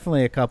there were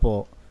definitely a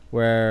couple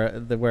where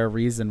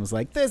Reason was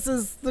like, this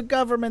is the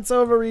government's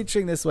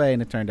overreaching this way,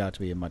 and it turned out to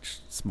be a much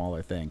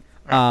smaller thing.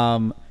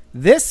 Right.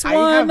 This one...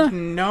 I have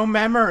no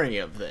memory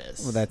of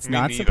this. Well, that's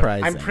not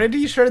surprising. I'm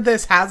pretty sure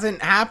this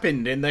hasn't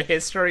happened in the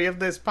history of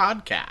this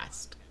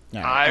podcast.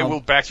 Right, I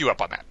will back you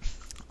up on that.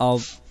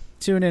 I'll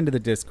tune into the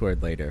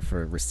Discord later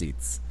for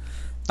receipts.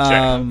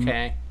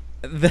 Okay.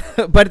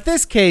 But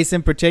this case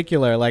in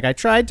particular, like, I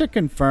tried to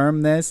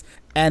confirm this,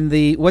 and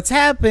what's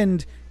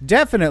happened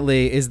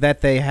definitely is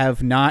that they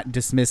have not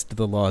dismissed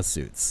the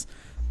lawsuits.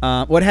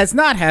 What has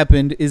not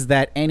happened is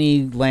that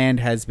any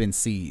land has been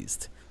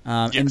seized.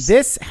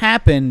 Yes.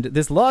 And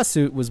this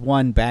lawsuit was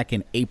won back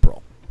in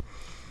April.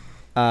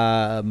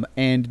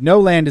 And no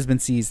land has been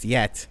seized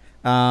yet.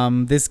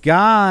 This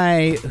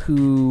guy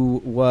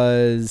who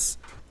was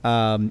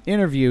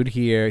interviewed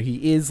here,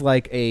 he is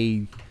like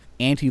a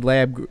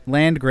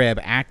anti-land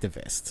grab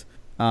activist.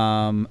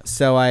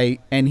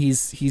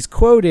 He's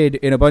quoted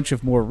in a bunch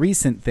of more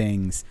recent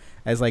things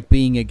as like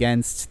being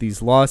against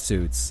these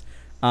lawsuits.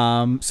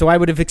 So I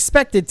would have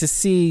expected to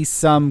see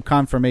some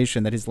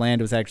confirmation that his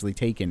land was actually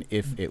taken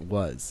if it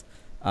was.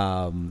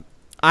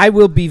 I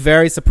will be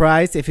very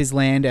surprised if his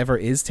land ever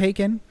is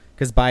taken,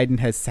 because Biden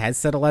has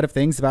said a lot of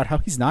things about how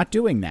he's not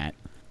doing that.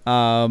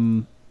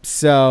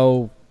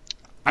 I'll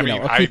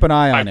keep an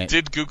eye on it. I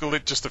did Google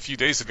it just a few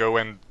days ago,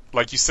 and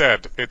like you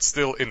said, it's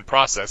still in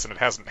process and it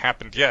hasn't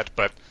happened yet,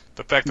 but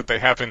the fact that they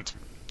haven't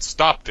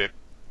stopped it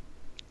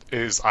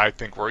is, I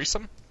think,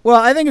 worrisome.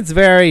 Well, I think it's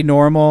very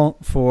normal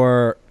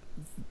for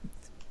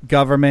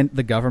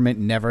the government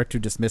never to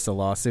dismiss a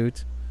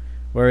lawsuit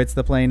where it's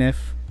the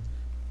plaintiff.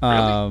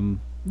 Really?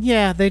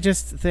 Yeah,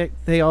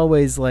 they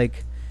always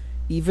like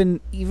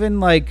even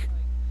like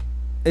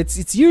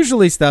it's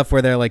usually stuff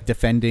where they're like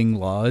defending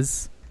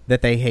laws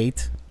that they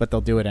hate, but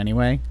they'll do it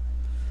anyway.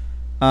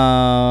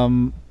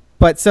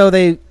 But so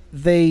they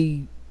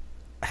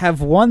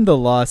have won the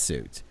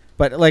lawsuit.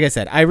 But like I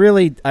said, I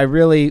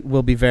really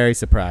will be very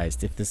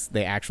surprised if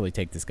they actually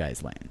take this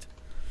guy's land.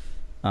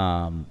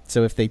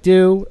 So if they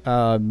do,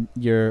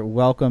 you're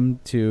welcome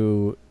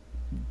to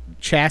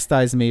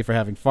chastise me for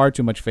having far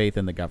too much faith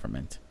in the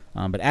government.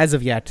 But as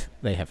of yet,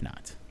 they have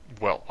not.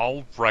 Well,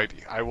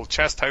 alrighty. I will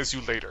chastise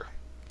you later.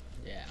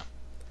 Yeah.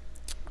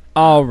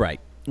 All right.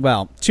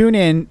 Well, tune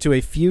in to a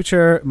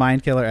future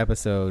Mindkiller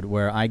episode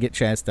where I get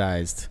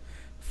chastised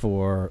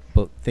for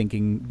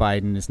thinking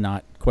Biden is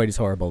not quite as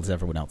horrible as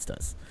everyone else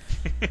does.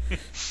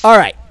 All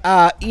right.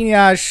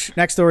 Eneash,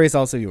 next story is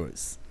also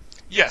yours.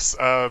 Yes,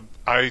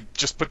 I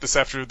just put this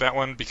after that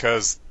one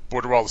because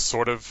border wall is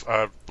sort of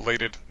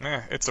related.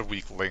 It's a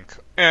weak link.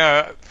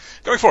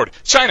 Going forward,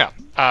 China,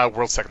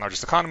 world's second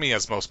largest economy,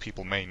 as most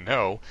people may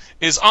know,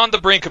 is on the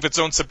brink of its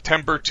own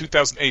September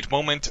 2008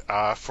 moment.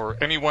 For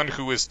anyone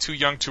who is too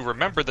young to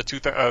remember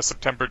the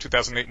September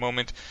 2008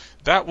 moment,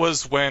 that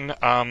was when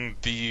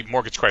the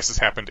mortgage crisis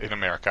happened in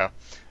America,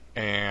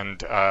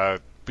 and our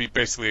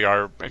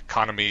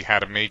economy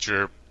had a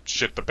major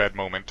shit-the-bed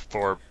moment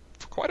for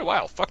quite a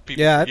while. Fucked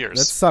people for years.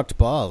 That sucked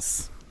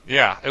balls.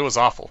 Yeah, it was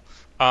awful.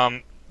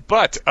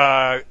 But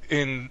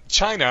in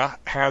China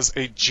has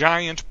a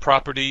giant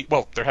property.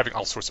 Well, they're having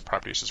all sorts of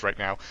property issues right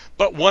now.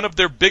 But one of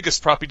their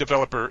biggest property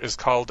developer is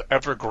called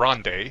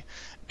Evergrande,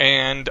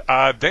 and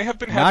they have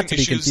been having issues. Not to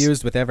be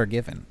confused with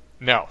Evergiven.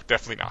 No,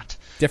 definitely not.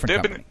 Different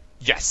company.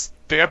 Yes,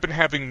 they have been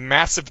having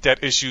massive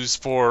debt issues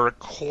for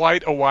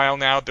quite a while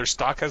now. Their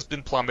stock has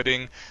been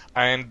plummeting,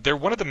 and they're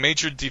one of the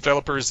major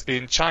developers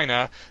in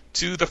China,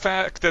 to the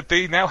fact that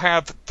they now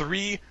have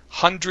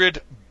 $300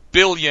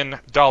 billion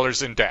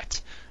in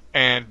debt.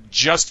 And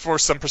just for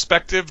some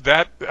perspective,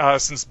 that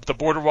since the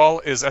border wall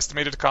is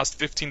estimated to cost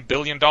 $15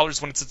 billion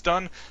when it's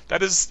done,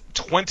 that is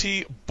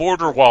 20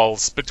 border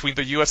walls between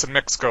the U.S. and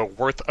Mexico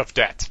worth of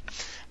debt.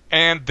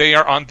 And they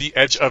are on the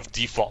edge of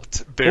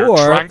default.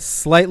 Or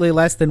slightly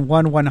less than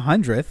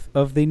 1/100th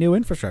of the new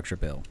infrastructure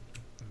bill.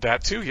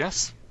 That too,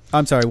 yes.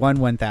 I'm sorry,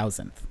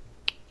 1/1000th.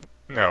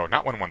 No,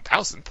 not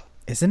 1/1000th.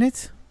 Isn't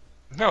it?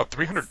 No,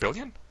 300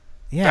 billion?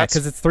 Yeah,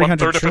 because it's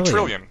 300 1/3 trillion. of a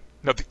trillion.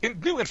 No, the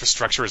new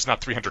infrastructure is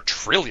not 300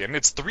 trillion,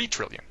 it's 3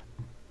 trillion.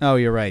 Oh,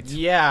 you're right.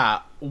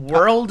 Yeah,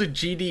 world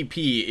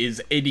GDP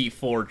is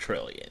 84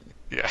 trillion.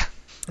 Yeah.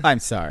 I'm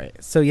sorry.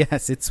 So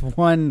yes, it's a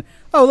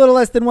little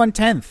less than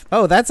 1/10.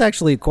 Oh, that's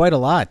actually quite a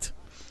lot.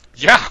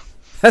 Yeah.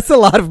 That's a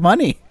lot of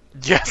money.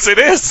 Yes, it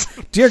is.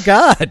 Dear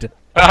God.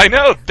 I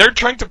know. They're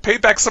trying to pay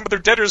back some of their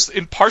debtors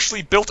in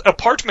partially built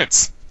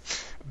apartments.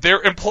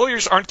 Their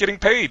employers aren't getting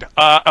paid.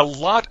 A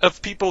lot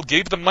of people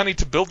gave them money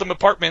to build them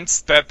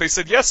apartments that they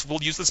said, yes,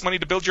 we'll use this money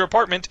to build your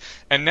apartment,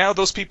 and now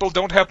those people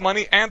don't have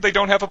money and they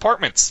don't have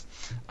apartments.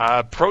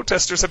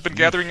 Protesters have been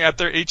gathering at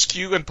their HQ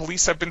and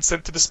police have been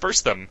sent to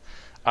disperse them.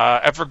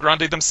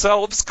 Evergrande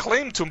themselves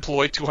claim to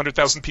employ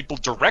 200,000 people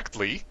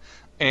directly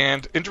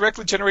and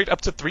indirectly generate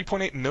up to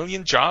 3.8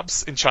 million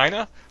jobs in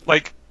China.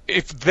 Like,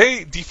 if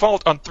they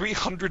default on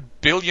 $300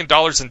 billion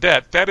in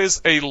debt, that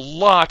is a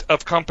lot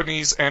of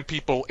companies and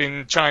people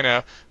in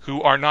China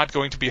who are not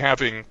going to be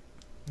having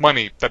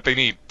money that they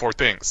need for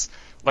things.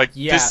 Like,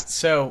 yeah,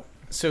 so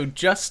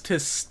just to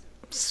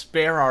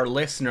spare our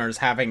listeners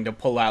having to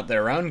pull out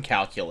their own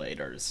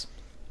calculators,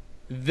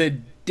 the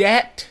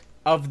debt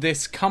of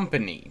this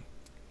company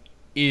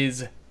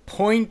is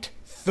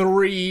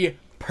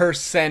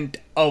 0.3%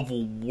 of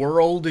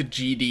world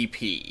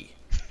GDP.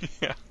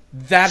 Yeah.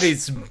 That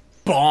is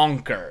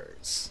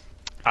bonkers.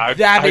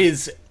 That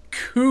is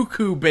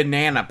cuckoo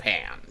banana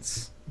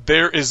pants.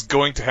 There is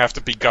going to have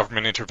to be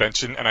government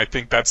intervention, and I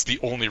think that's the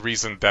only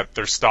reason that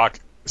their stock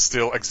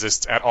still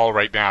exists at all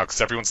right now,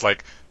 because everyone's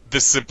like,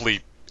 this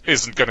simply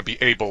isn't going to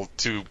be able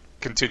to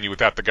continue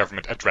without the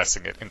government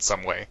addressing it in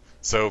some way.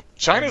 So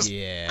China's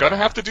going to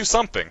have to do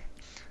something.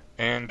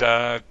 And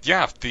the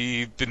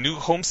new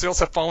home sales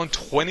have fallen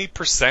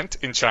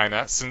 20% in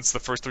China since the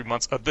first 3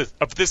 months of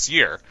this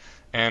year.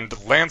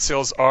 and land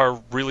sales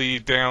are really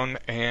down,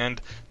 and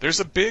there's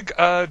a big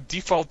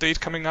default date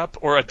coming up,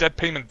 or a debt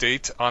payment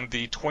date, on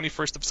the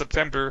 21st of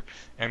September,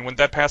 and when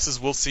that passes,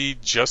 we'll see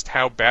just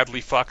how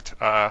badly fucked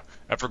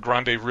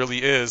Evergrande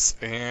really is,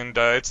 and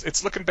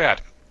it's looking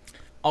bad.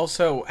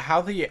 Also,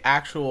 how the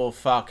actual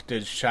fuck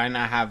does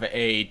China have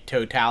a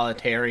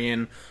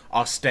totalitarian,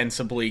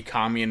 ostensibly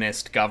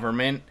communist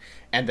government,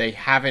 and they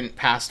haven't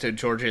passed a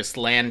Georgia's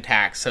land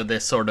tax so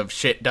this sort of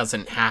shit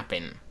doesn't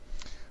happen?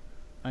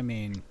 I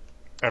mean,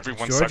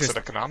 Everyone sucks at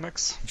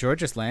economics.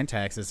 Georgia's land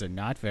taxes are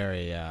not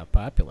very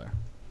popular.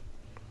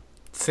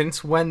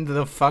 Since when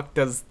the fuck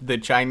does the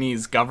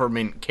Chinese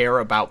government care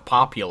about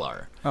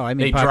popular? Oh, I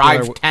mean, they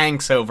popular drive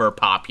tanks over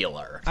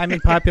popular. I mean,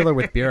 popular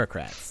with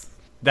bureaucrats.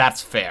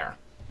 That's fair.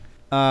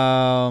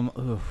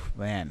 Oof,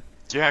 man.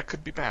 Yeah, it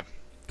could be bad.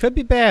 Could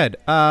be bad.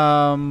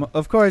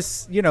 Of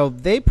course,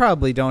 they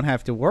probably don't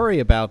have to worry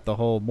about the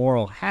whole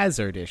moral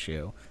hazard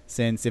issue,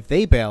 since if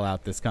they bail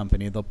out this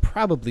company, they'll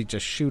probably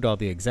just shoot all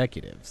the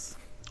executives.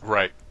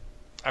 Right.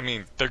 I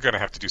mean, they're going to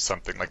have to do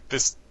something. Like,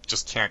 this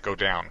just can't go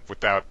down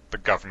without the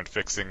government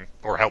fixing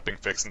or helping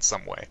fix in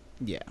some way.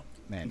 Yeah,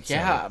 man.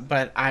 Yeah,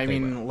 but I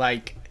mean,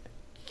 like,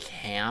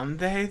 can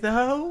they,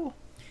 though?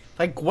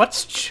 Like,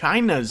 what's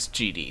China's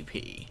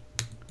GDP?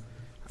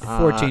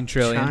 14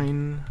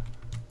 trillion.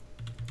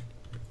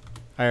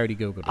 I already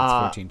googled it. It's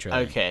 14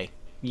 trillion. Okay.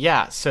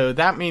 Yeah, so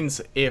that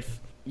means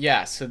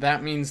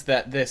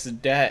that this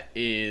debt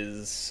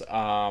is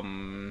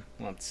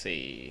let's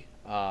see.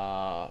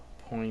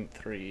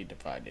 0.3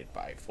 divided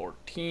by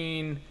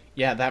 14.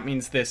 Yeah, that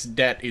means this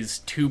debt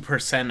is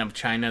 2% of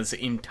China's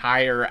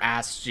entire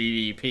ass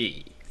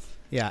GDP.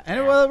 Yeah, and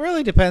it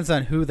really depends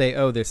on who they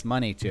owe this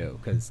money to,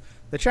 because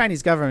the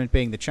Chinese government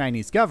being the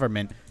Chinese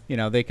government,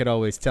 they could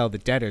always tell the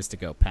debtors to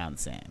go pound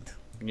sand.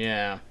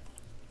 Yeah.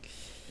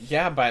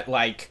 Yeah, but,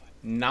 like,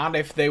 not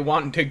if they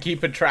want to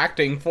keep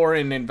attracting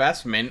foreign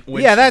investment,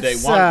 which they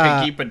want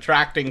to keep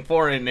attracting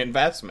foreign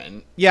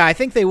investment. Yeah, I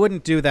think they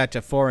wouldn't do that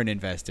to foreign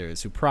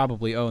investors, who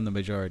probably own the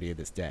majority of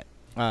this debt.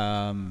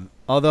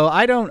 Although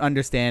I don't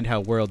understand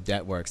how world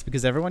debt works,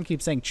 because everyone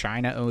keeps saying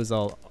China owns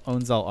all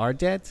our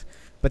debt,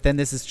 but then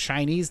this is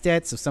Chinese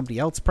debt, so somebody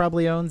else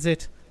probably owns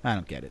it. I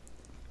don't get it.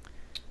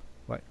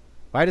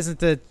 Why doesn't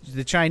the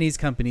Chinese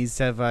companies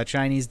have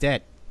Chinese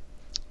debt?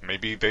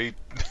 Maybe they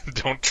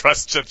don't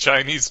trust the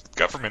Chinese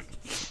government.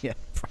 Yeah,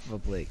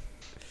 probably.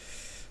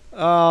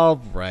 All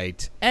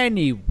right.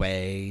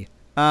 Anyway,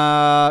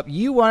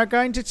 you are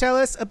going to tell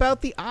us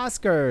about the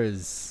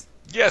Oscars.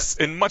 Yes,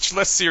 in much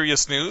less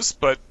serious news,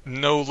 but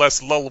no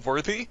less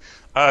lull-worthy,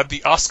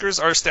 the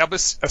Oscars are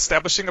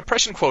establishing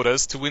oppression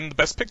quotas to win the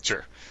Best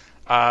Picture.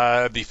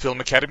 The Film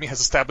Academy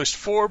has established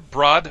 4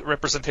 broad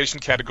representation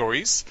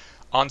categories: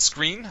 on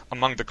screen,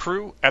 among the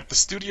crew, at the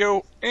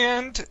studio,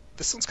 and,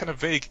 this one's kind of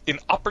vague, in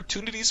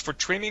opportunities for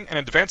training and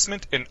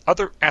advancement in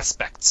other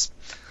aspects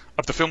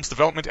of the film's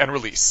development and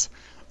release.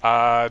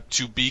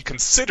 To be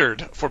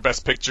considered for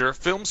Best Picture,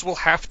 films will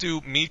have to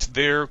meet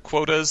their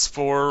quotas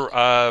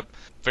for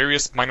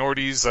various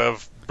minorities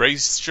of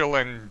racial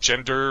and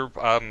gender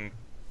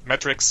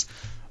metrics.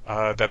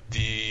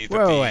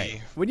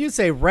 Wait. When you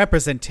say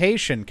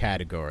representation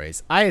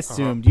categories, I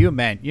assumed you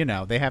meant,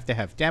 they have to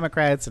have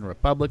Democrats and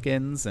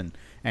Republicans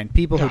and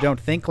people who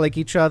don't think like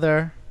each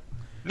other.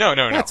 No.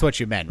 That's what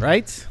you meant,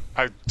 right?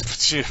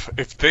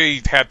 If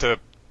they had to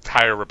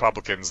hire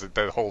Republicans,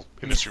 the whole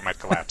industry might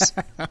collapse.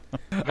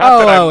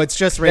 It's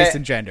just race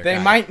and gender. They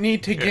might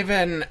need to give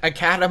an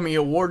Academy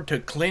Award to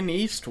Clint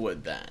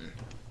Eastwood then.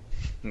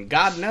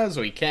 God knows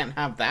we can't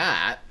have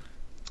that.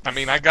 I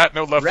mean, I got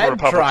no love for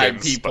Republicans. Red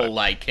tribe people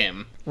like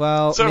him.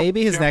 Well,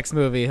 maybe his next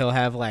movie, he'll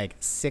have,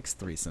 6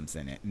 threesomes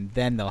in it, and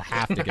then they'll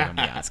have to give him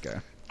the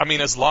Oscar. I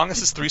mean, as long as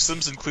his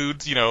threesomes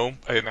include,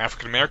 an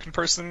African-American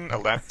person, a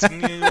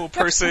Latino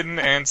person,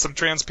 and some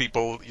trans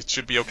people, it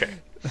should be okay.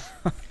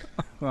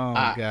 Oh,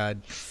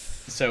 God.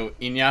 So,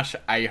 Inyash,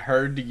 I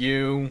heard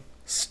you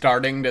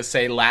starting to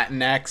say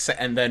Latinx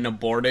and then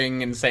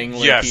aborting and saying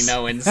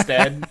Latino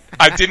instead.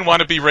 I didn't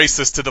want to be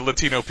racist to the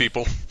Latino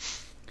people.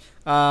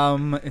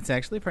 It's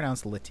actually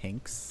pronounced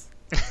Latinx.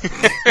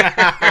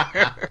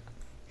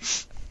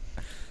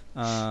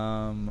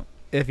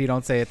 If you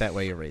don't say it that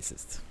way, you're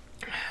racist.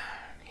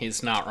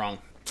 He's not wrong.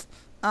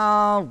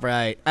 All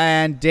right.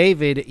 And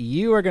David,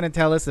 you are going to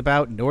tell us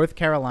about North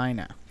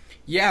Carolina.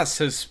 Yeah,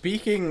 so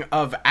speaking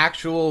of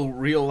actual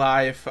real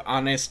life,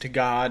 honest to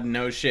God,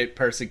 no shit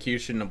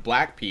persecution of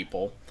black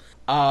people,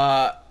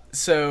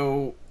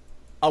 so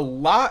a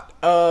lot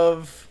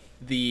of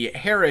the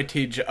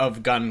heritage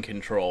of gun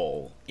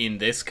control in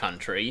this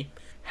country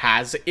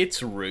has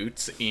its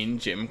roots in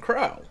Jim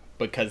Crow.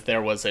 Because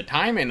there was a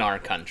time in our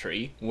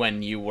country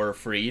when you were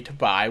free to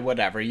buy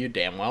whatever you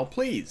damn well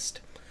pleased.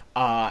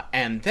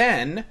 And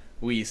then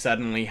we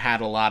suddenly had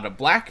a lot of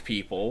black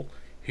people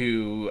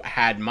who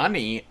had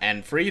money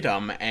and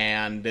freedom,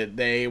 and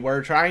they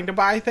were trying to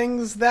buy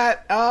things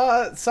that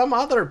some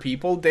other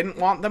people didn't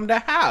want them to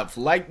have,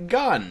 like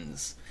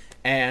guns.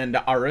 And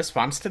our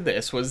response to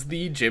this was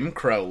the Jim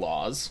Crow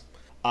laws.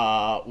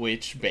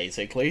 which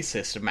basically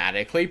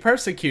systematically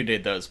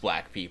persecuted those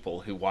black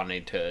people who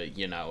wanted to,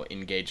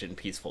 engage in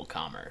peaceful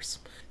commerce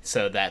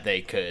so that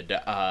they could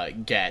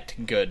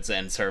get goods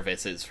and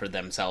services for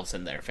themselves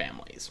and their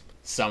families.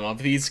 Some of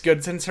these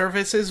goods and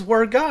services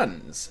were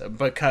guns,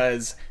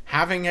 because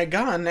having a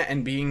gun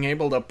and being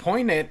able to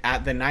point it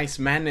at the nice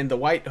men in the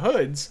white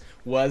hoods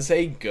was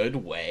a good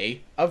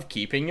way of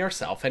keeping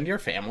yourself and your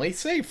family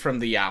safe from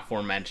the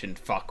aforementioned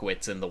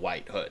fuckwits in the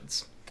white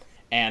hoods.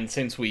 And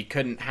since we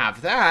couldn't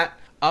have that,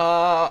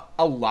 a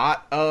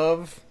lot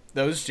of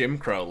those Jim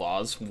Crow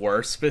laws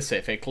were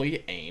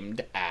specifically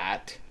aimed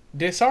at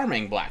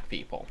disarming black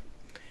people.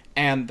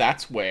 And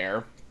that's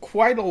where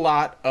quite a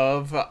lot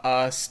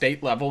of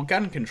state-level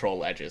gun control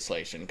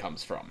legislation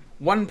comes from.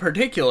 One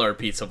particular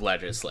piece of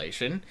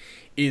legislation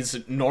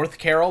is North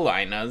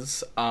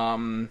Carolina's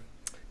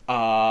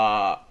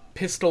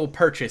pistol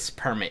purchase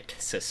permit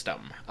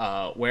system,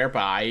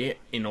 whereby,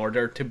 in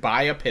order to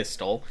buy a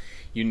pistol,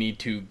 you need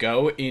to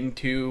go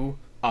into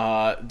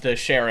the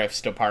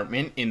sheriff's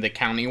department in the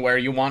county where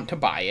you want to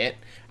buy it,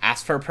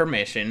 ask for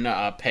permission,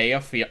 pay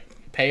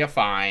a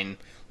fine,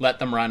 let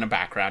them run a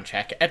background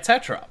check,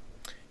 etc.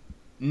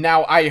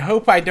 Now, I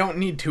hope I don't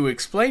need to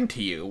explain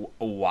to you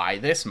why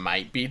this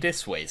might be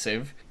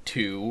dissuasive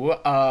to,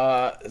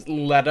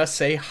 let us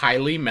say,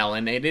 highly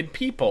melanated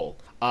people,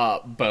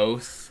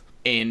 both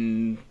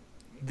in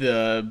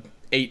the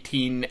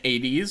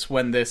 1880s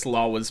when this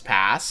law was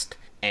passed,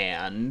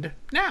 and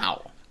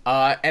now.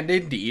 And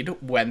indeed,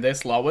 when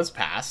this law was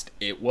passed,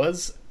 it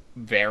was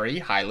very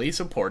highly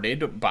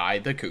supported by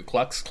the Ku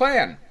Klux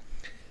Klan.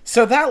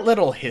 So that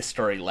little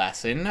history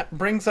lesson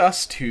brings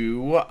us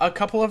to a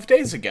couple of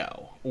days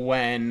ago,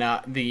 when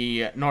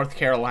the North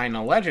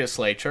Carolina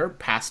legislature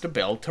passed a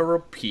bill to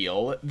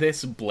repeal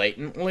this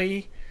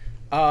blatantly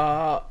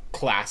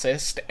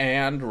classist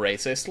and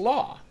racist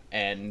law.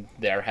 And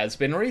there has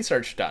been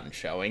research done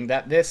showing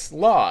that this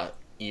law,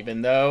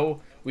 even though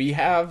we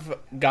have,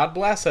 God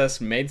bless us,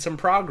 made some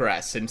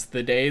progress since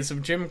the days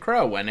of Jim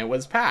Crow when it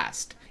was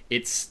passed,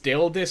 it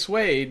still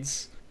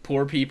dissuades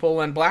poor people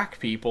and black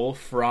people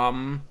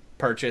from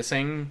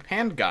purchasing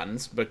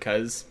handguns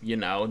because,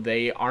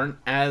 they aren't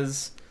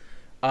as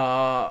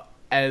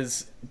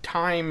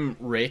time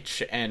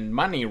rich and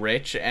money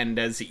rich and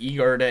as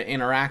eager to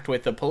interact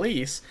with the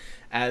police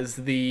as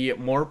the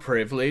more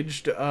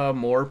privileged,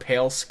 more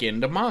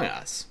pale-skinned among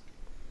us.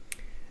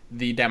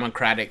 The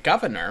Democratic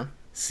governor,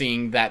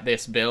 seeing that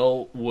this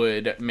bill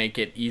would make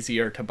it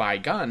easier to buy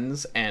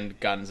guns, and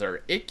guns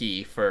are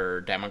icky for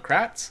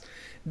Democrats,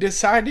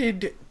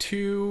 decided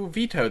to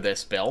veto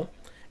this bill,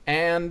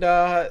 and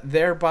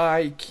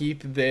thereby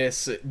keep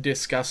this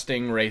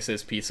disgusting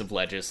racist piece of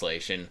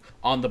legislation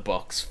on the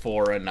books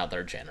for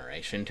another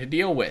generation to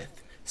deal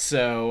with.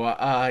 So,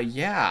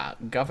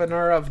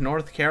 Governor of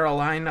North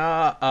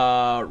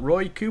Carolina,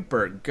 Roy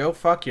Cooper, go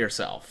fuck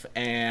yourself.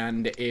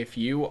 And if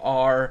you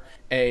are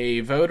a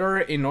voter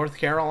in North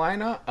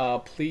Carolina,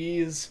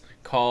 please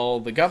call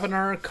the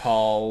governor,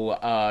 call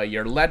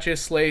your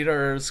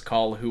legislators,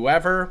 call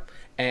whoever,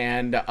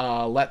 and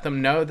let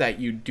them know that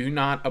you do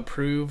not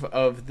approve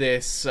of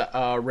this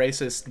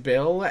racist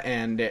bill,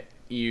 and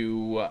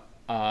you,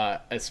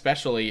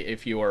 especially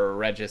if you are a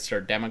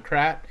registered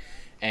Democrat,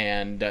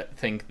 and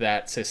think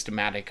that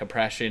systematic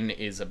oppression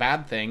is a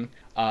bad thing,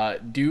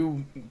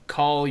 do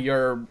call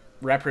your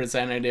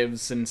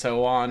representatives and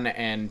so on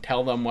and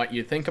tell them what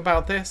you think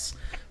about this,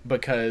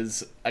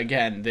 because,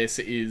 again, this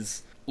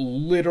is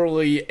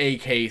literally a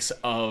case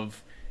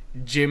of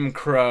Jim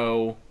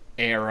Crow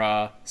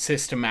era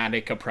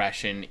systematic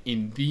oppression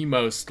in the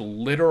most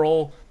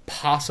literal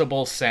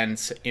possible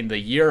sense in the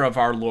year of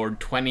our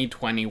Lord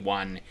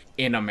 2021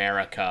 in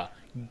America.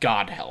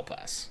 God help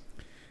us.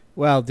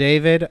 Well,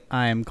 David,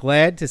 I am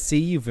glad to see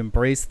you've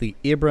embraced the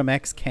Ibram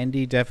X.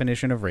 Kendi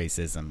definition of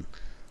racism.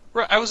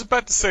 Right, I was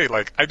about to say,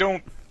 I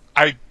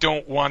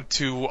don't want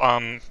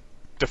to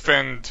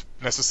defend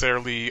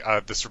necessarily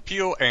this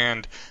repeal,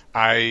 and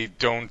I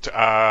don't.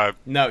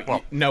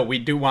 No, we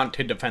do want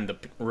to defend the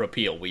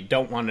repeal. We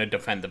don't want to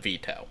defend the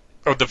veto.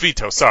 Oh, the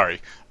veto.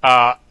 Sorry.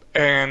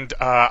 And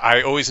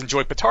I always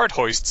enjoy petard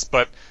hoists,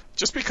 but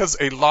just because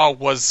a law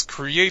was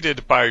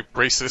created by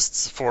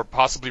racists for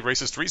possibly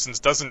racist reasons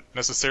doesn't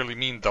necessarily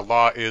mean the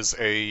law is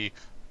a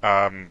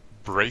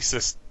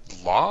racist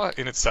law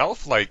in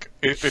itself.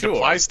 If it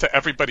applies to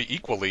everybody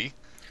equally.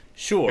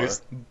 Sure,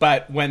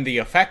 but when the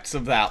effects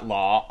of that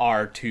law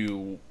are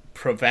to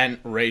prevent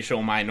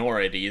racial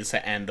minorities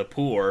and the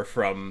poor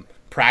from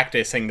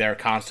practicing their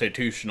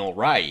constitutional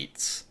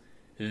rights,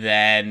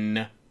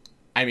 then,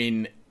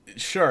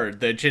 sure,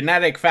 the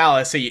genetic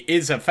fallacy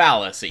is a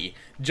fallacy.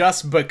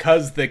 Just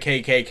because the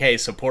KKK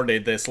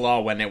supported this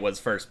law when it was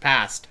first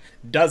passed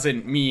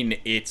doesn't mean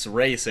it's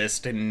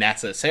racist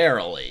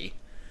necessarily.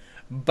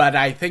 But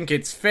I think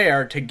it's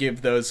fair to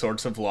give those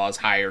sorts of laws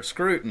higher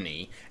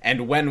scrutiny.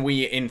 And when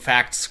we, in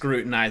fact,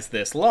 scrutinize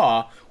this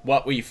law,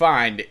 what we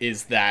find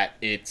is that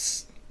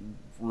it's,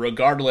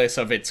 regardless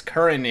of its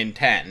current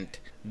intent,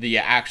 the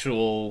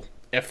actual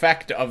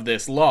effect of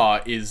this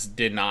law is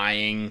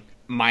denying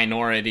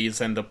minorities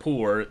and the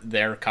poor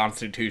their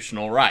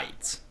constitutional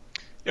rights.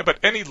 Yeah, but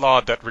any law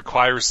that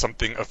requires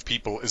something of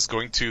people is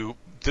going to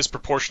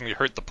disproportionately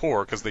hurt the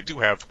poor because they do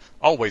have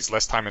always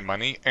less time and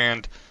money,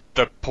 and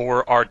the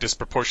poor are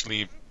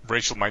disproportionately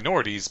racial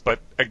minorities. But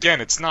again,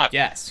 it's not.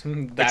 Yes,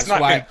 It's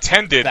not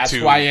intended That's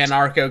to. why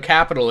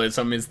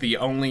anarcho-capitalism is the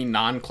only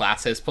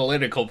non-classist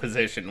political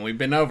position. We've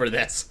been over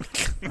this.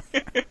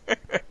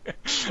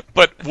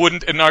 But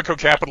wouldn't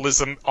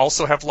anarcho-capitalism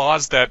also have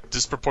laws that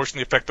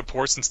disproportionately affect the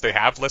poor since they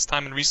have less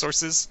time and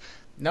resources?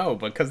 No,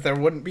 because there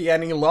wouldn't be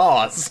any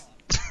laws.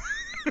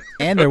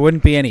 And there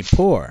wouldn't be any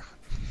poor.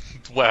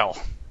 Well,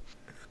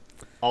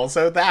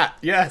 Also that,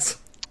 yes.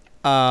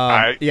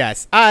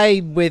 Yes,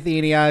 with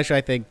Eneash,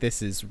 I think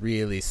this is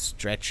really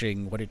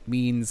stretching what it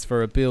means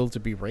for a bill to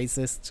be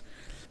racist.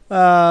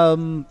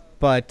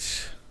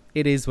 But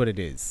it is what it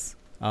is.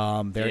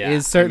 There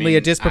is certainly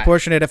a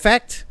disproportionate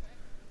effect.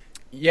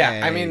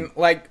 Yeah, I mean,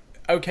 like,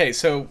 okay,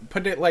 so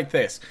put it like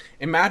this.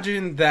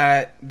 Imagine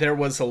that there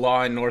was a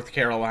law in North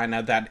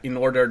Carolina that in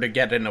order to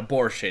get an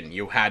abortion,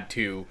 you had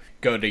to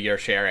go to your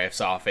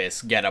sheriff's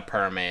office, get a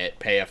permit,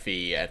 pay a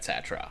fee,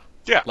 etc.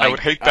 yeah, I would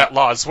hate that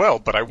law as well,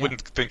 but I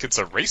wouldn't think it's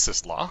a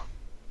racist law.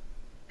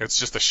 It's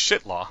just a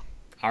shit law.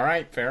 All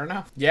right, fair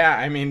enough. Yeah,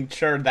 I mean,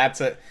 sure,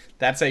 that's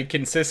a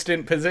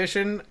consistent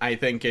position. I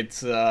think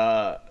it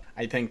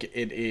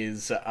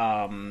is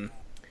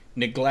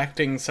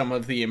neglecting some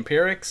of the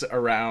empirics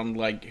around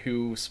like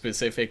who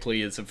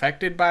specifically is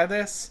affected by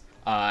this.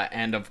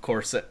 And of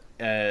course,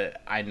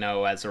 I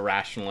know as a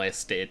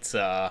rationalist, it's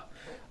a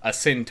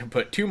sin to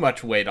put too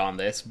much weight on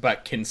this,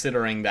 but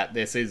considering that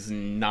this is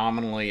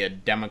nominally a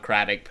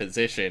democratic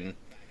position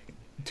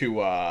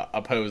to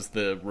oppose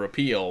the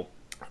repeal,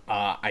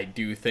 I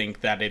do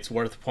think that it's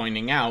worth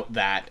pointing out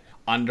that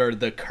under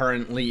the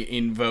currently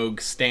in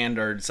vogue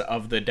standards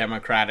of the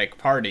Democratic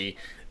Party,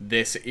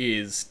 this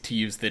is, to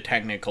use the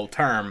technical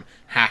term,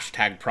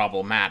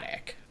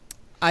 #problematic.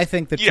 I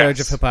think the charge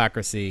of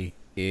hypocrisy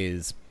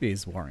is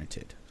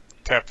warranted.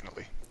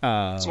 Definitely.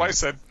 That's why I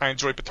said I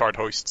enjoy petard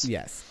hoists.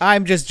 Yes.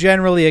 I'm just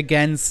generally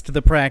against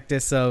the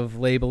practice of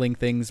labeling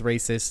things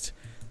racist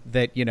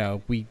that,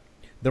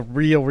 the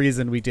real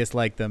reason we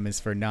dislike them is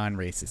for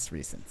non-racist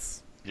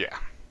reasons. Yeah.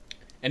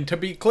 And to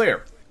be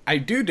clear, I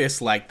do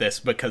dislike this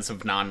because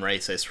of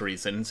non-racist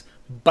reasons,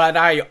 but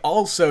I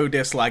also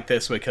dislike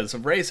this because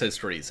of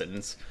racist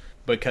reasons,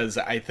 because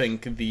I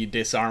think the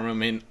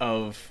disarmament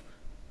of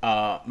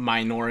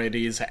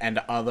minorities and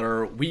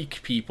other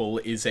weak people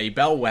is a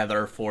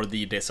bellwether for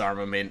the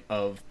disarmament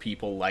of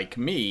people like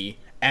me,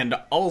 and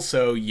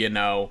also,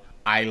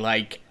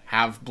 I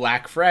have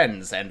black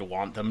friends and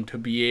want them to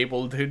be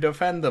able to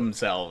defend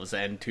themselves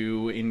and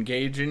to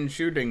engage in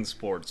shooting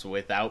sports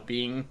without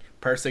being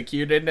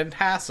persecuted and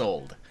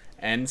hassled.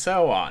 And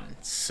so on.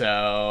 So...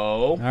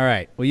 All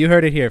right. Well, you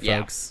heard it here,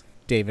 folks.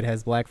 David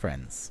has black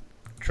friends.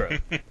 True.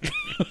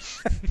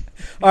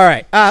 All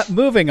right.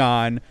 Moving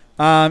on.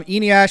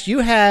 Eneash, you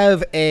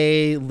have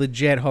a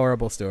legit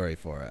horrible story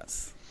for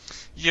us.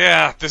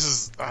 Yeah, this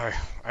is... I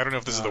don't know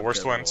if this is the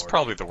worst one. Lord. It's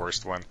probably the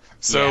worst one.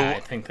 So, yeah, I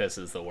think this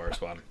is the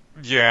worst one.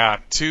 Yeah,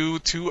 two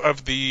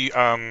of the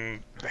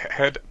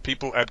head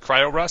people at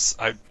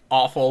CryoRus.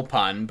 Awful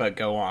pun, but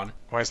go on.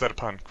 Why is that a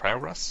pun?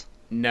 CryoRus?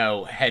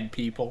 No, head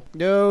people.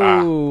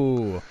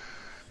 No.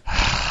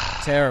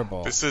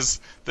 Terrible. This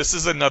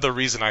is another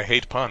reason I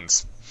hate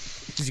puns.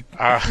 You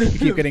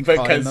keep getting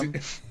caught in them.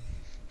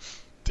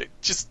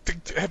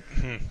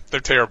 They're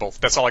terrible.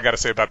 That's all I got to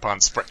say about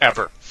puns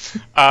forever.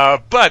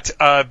 But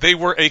they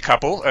were a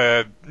couple,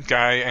 a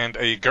guy and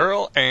a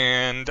girl,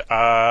 and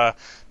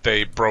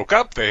they broke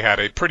up. They had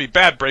a pretty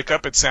bad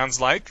breakup, it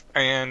sounds like,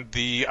 and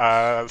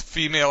the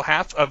female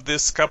half of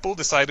this couple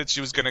decided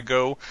she was going to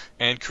go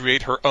and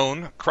create her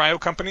own cryo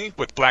company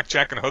with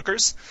blackjack and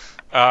hookers.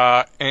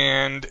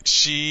 And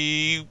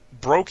she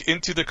broke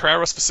into the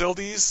CryoRus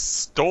facilities,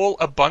 stole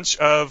a bunch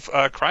of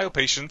cryo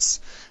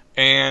patients,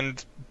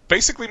 and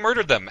basically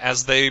murdered them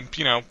as they,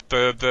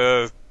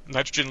 the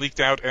nitrogen leaked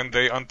out and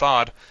they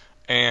unthawed.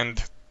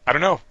 And I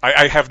don't know.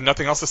 I have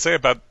nothing else to say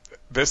about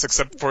this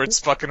except for it's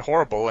fucking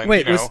horrible. And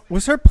wait,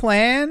 was her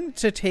plan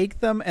to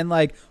take them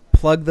and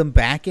plug them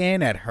back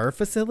in at her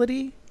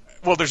facility?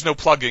 Well, there's no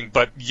plugging,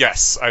 but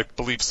yes, I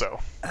believe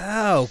so.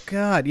 Oh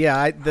God,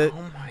 yeah.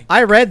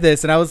 I read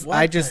this and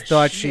I just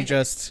thought she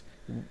just,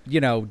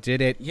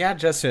 did it. Yeah,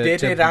 just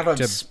did it out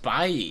of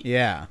spite.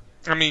 Yeah.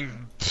 I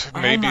mean,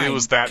 maybe it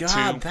was that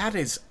God, too. That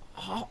is,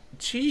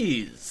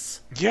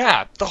 jeez.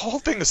 Yeah, the whole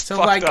thing is So,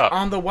 fucked up.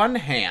 on the one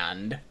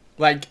hand,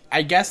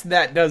 I guess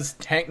that does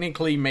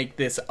technically make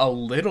this a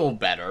little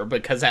better,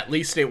 because at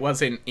least it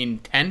wasn't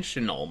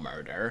intentional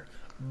murder.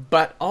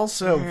 But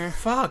also,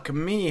 fuck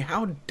me,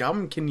 how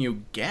dumb can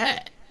you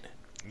get?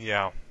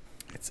 Yeah.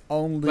 It's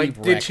only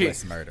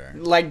reckless murder.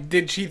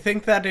 Did she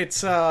think that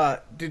it's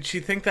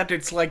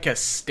like a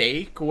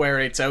steak where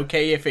it's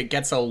okay if it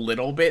gets a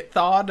little bit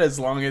thawed as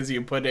long as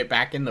you put it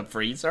back in the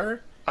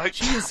freezer?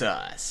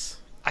 Jesus.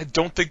 I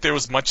don't think there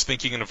was much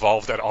thinking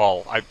involved at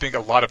all. I think a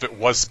lot of it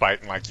was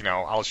spite and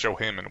I'll show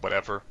him and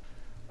whatever.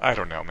 I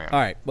don't know, man. All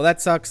right. Well,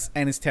 that sucks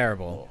and is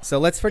terrible. So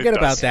let's forget It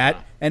about does.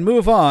 that and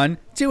move on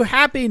to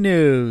happy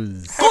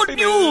news. Good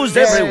news,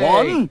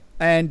 Yay.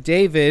 And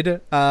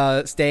David,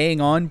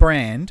 staying on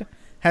brand,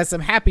 has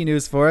some happy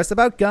news for us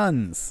about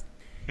guns.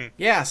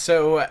 Yeah,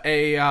 so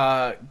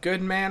a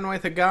good man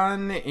with a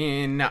gun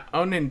in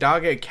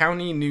Onondaga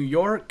County, New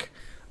York,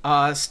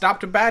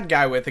 stopped a bad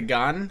guy with a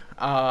gun.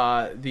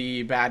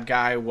 The bad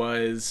guy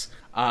was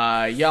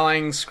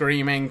yelling,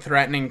 screaming,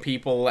 threatening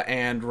people,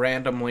 and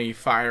randomly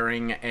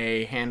firing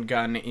a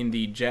handgun in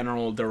the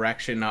general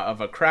direction of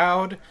a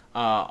crowd,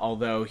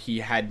 although he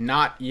had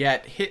not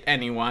yet hit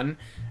anyone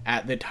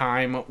at the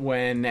time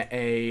when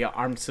a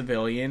armed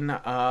civilian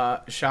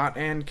shot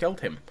and killed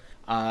him.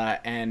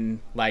 And,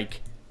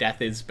 death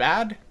is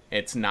bad.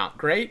 It's not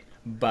great.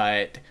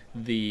 But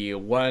the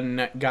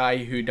one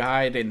guy who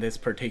died in this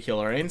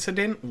particular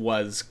incident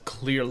was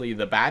clearly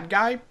the bad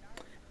guy.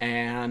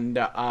 And,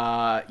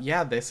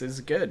 this is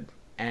good.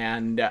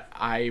 And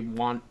I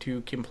want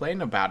to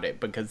complain about it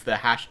because the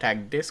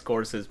hashtag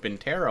discourse has been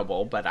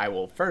terrible, but I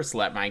will first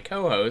let my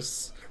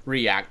co-hosts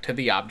react to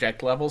the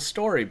object level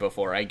story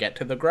before I get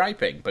to the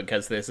griping,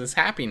 because this is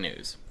happy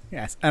news.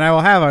 Yes, and I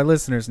will have our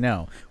listeners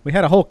know. We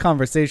had a whole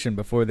conversation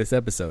before this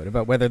episode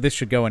about whether this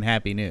should go in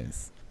happy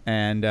news.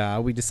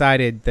 And we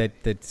decided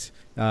that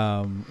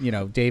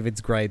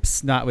David's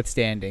gripes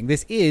notwithstanding,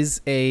 this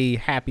is a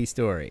happy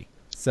story.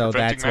 So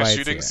Preventing that's why mass it's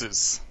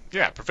shootings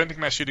here. preventing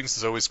mass shootings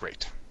is always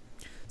great.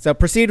 So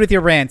proceed with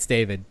your rants,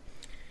 David.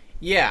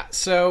 Yeah,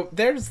 so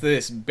there's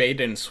this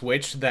bait and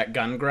switch that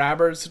gun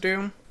grabbers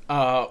do,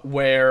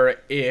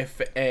 where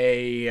if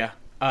a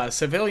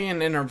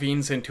civilian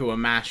intervenes into a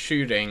mass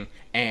shooting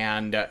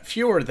and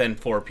fewer than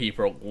 4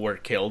 people were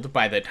killed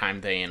by the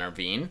time they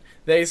intervene,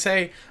 they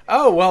say,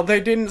 oh, well,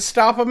 they didn't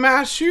stop a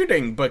mass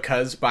shooting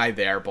because by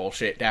their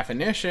bullshit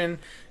definition,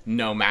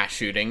 no mass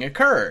shooting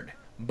occurred.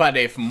 But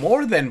if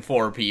more than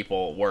 4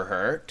 people were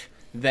hurt,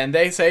 then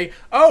they say,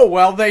 oh,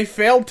 well, they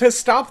failed to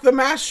stop the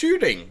mass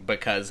shooting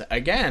because,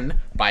 again,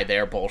 by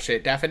their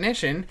bullshit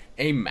definition,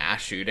 a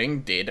mass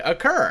shooting did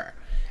occur.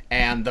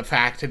 And the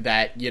fact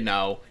that,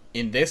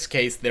 in this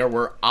case, there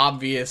were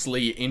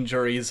obviously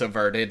injuries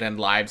averted and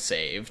lives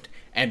saved,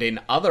 and in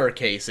other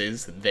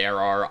cases, there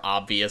are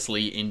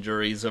obviously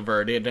injuries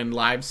averted and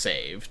lives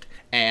saved,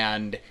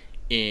 and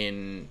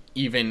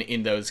even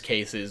in those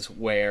cases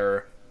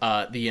where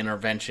the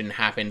intervention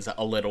happens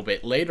a little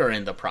bit later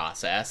in the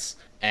process,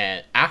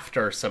 and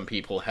after some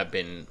people have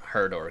been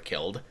hurt or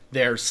killed,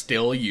 there's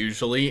still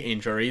usually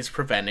injuries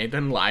prevented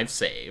and lives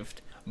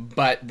saved,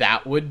 but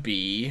that would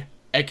be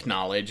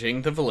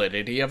acknowledging the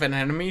validity of an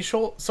enemy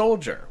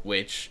soldier,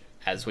 which,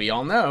 as we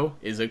all know,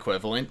 is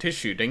equivalent to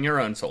shooting your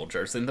own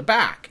soldiers in the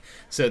back.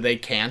 So they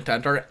can't,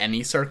 under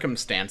any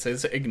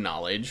circumstances,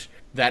 acknowledge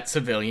that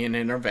civilian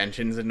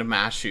interventions into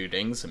mass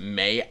shootings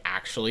may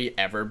actually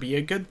ever be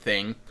a good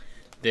thing.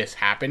 This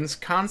happens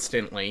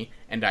constantly,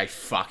 and I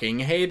fucking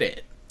hate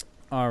it.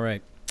 All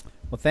right.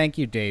 Well, thank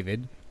you,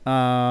 David.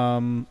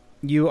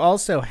 You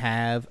also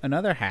have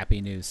another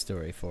happy news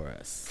story for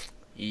us.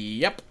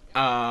 Yep.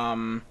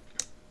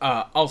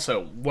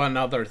 Also, one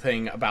other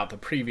thing about the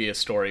previous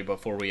story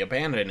before we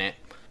abandon it.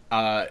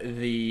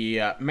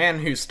 The man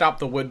who stopped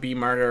the would-be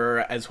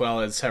murderer, as well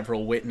as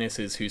several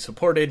witnesses who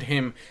supported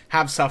him,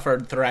 have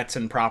suffered threats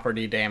and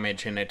property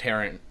damage in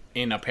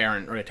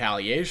apparent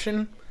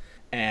retaliation.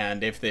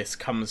 And if this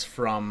comes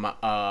from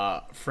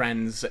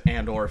friends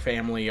and or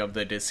family of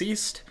the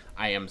deceased,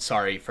 I am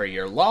sorry for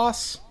your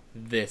loss.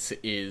 This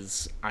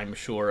is, I'm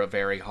sure, a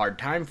very hard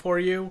time for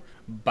you.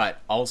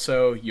 But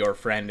also, your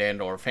friend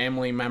and or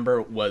family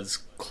member was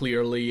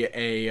clearly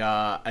a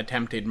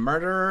attempted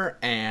murderer,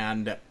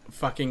 and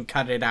fucking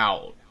cut it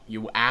out,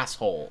 you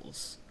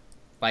assholes.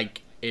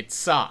 It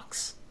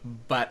sucks,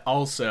 but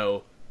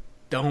also,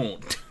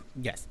 don't.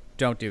 Yes,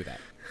 don't do that.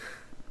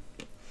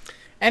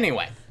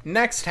 Anyway,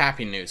 next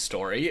happy news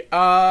story.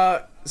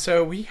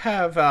 So we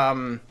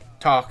have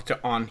talked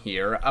on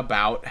here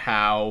about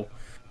how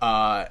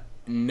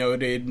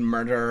noted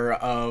murder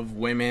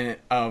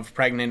of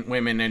pregnant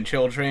women and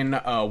children,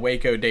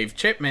 Waco Dave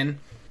Chipman,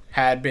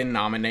 had been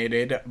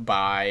nominated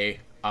by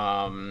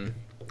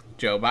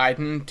Joe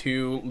Biden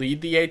to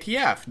lead the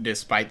ATF,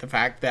 despite the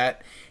fact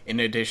that,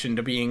 in addition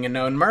to being a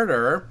known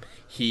murderer,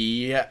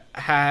 he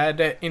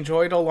had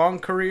enjoyed a long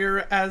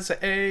career as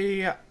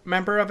a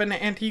member of an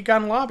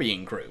anti-gun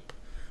lobbying group,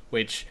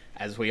 which,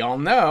 as we all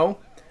know,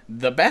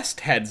 the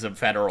best heads of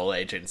federal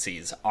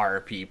agencies are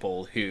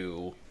people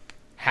who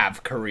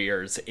have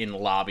careers in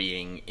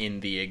lobbying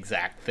in the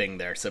exact thing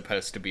they're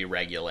supposed to be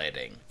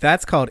regulating.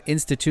 That's called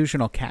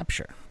institutional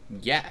capture.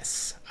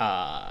 Yes.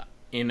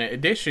 In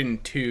addition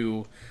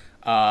to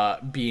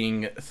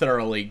being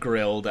thoroughly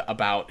grilled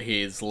about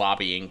his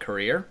lobbying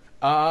career,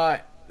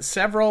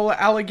 several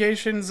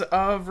allegations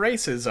of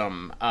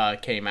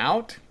racism came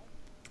out,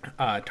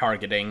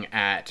 targeting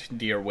at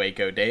Dear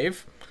Waco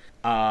Dave.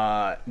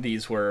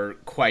 These were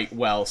quite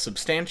well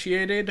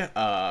substantiated.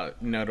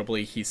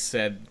 Notably, he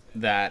said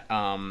that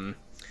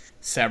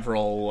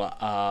several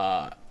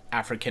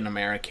African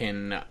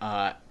American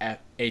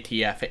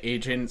ATF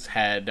agents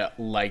had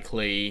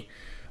likely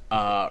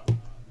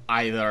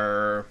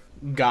either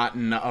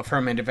gotten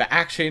affirmative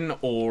action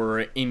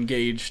or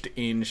engaged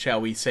in,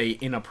 shall we say,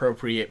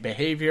 inappropriate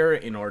behavior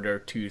in order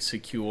to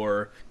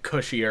secure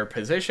cushier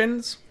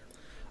positions.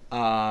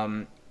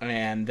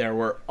 And there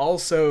were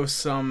also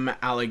some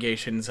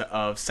allegations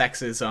of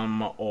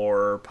sexism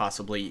or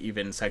possibly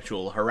even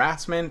sexual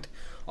harassment,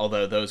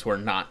 although those were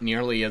not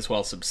nearly as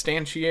well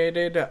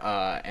substantiated,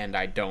 and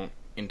I don't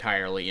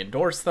entirely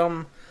endorse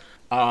them.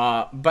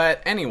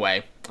 But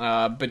anyway,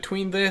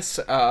 between this,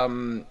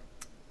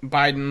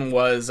 Biden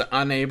was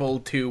unable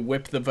to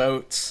whip the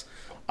votes,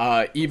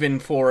 even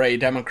for a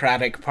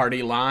Democratic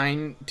Party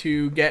line,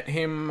 to get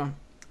him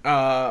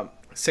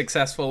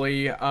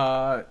successfully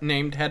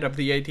named head of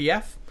the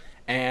ATF.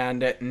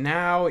 And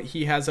now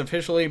he has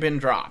officially been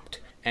dropped.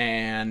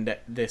 And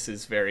this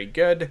is very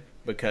good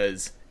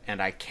because,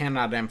 and I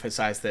cannot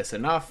emphasize this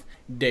enough,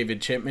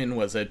 David Chipman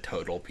was a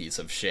total piece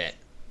of shit.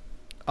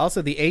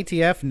 Also, the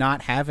ATF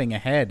not having a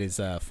head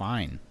is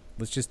fine.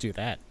 Let's just do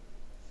that.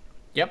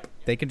 Yep.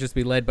 They can just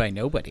be led by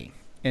nobody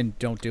and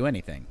don't do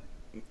anything.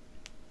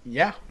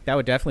 Yeah. That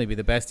would definitely be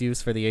the best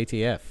use for the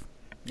ATF.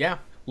 Yeah.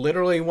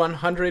 Literally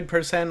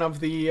 100% of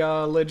the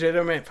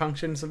legitimate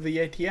functions of the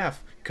ATF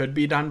could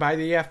be done by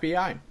the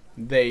FBI.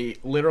 They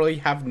literally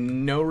have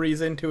no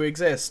reason to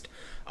exist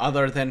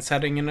other than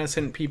setting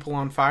innocent people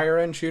on fire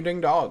and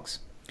shooting dogs.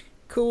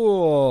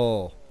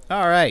 Cool.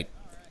 All right.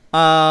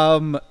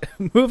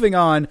 Moving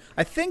on.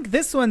 I think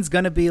this one's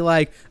going to be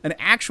like an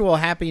actual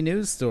happy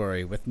news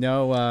story with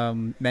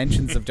no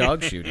mentions of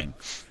dog shooting.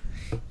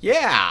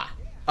 Yeah.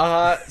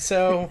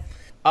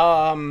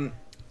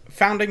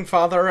 Founding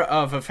father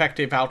of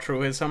effective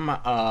altruism,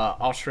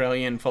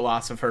 Australian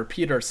philosopher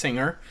Peter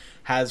Singer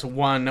has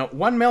won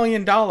 $1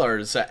 million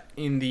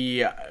in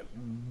the,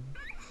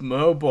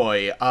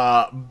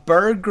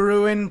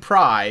 Berggruen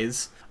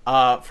Prize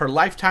for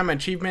Lifetime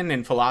Achievement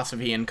in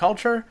Philosophy and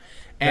Culture.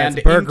 And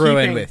that's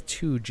Berggruen with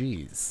 2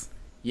 G's.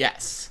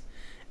 Yes.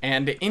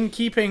 And in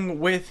keeping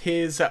with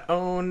his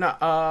own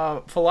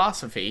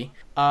philosophy,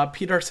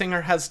 Peter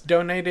Singer has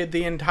donated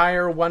the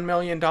entire $1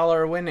 million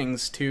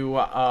winnings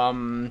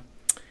to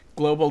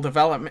global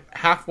development.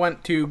 Half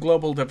went to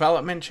global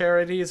development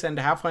charities and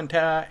half went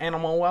to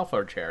animal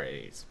welfare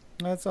charities.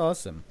 That's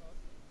awesome.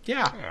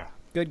 Yeah.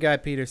 Good guy,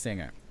 Peter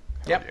Singer.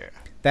 Yep. Yeah.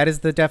 That is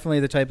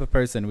definitely the type of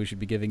person we should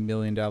be giving $1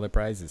 million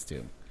prizes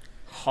to.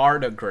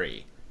 Hard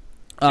agree.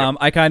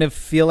 I kind of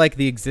feel like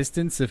the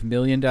existence of $1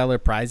 million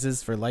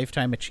prizes for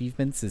lifetime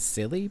achievements is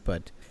silly,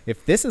 but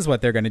if this is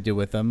what they're going to do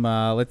with them,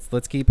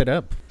 let's keep it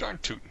up. Darn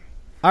tootin'.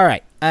 All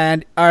right,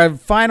 and our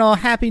final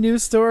happy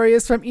news story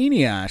is from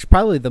Eneash,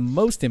 probably the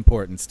most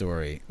important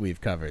story we've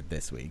covered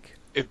this week.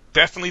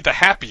 Definitely the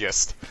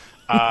happiest.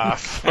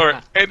 For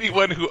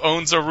anyone who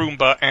owns a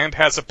Roomba and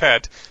has a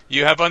pet,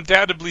 you have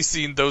undoubtedly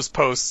seen those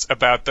posts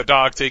about the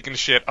dog taking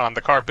shit on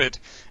the carpet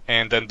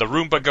and then the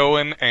Roomba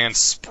going and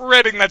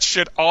spreading that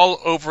shit all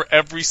over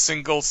every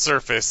single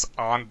surface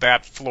on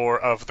that floor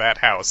of that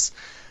house.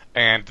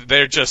 And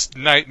they're just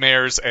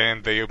nightmares,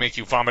 and they make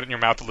you vomit in your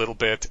mouth a little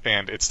bit,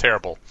 and it's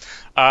terrible.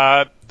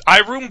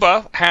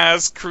 iRoomba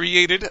has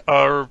created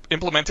or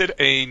implemented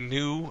a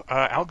new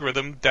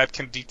algorithm that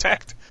can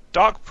detect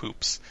dog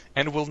poops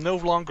and will no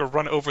longer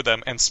run over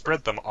them and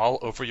spread them all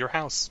over your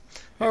house.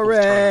 Hooray! It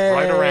will turn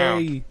right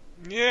around.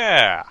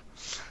 Yeah.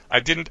 I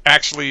didn't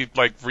actually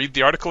read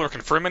the article or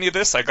confirm any of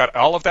this. I got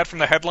all of that from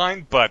the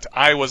headline, but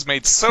I was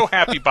made so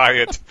happy by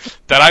it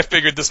that I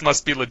figured this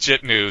must be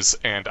legit news,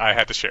 and I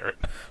had to share it.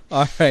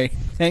 All right.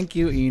 Thank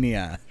you,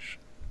 Eneash.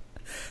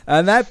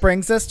 And that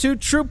brings us to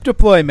troop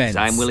deployments.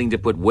 I'm willing to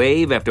put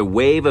wave after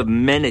wave of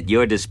men at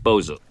your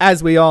disposal.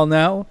 As we all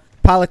know,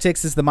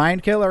 politics is the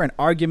mind killer and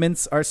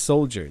arguments are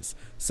soldiers.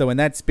 So in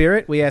that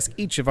spirit, we ask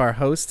each of our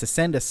hosts to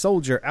send a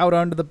soldier out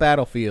onto the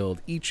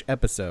battlefield each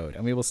episode.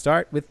 And we will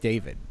start with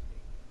David.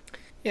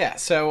 Yeah,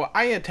 so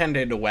I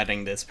attended a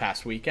wedding this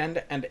past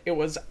weekend, and it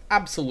was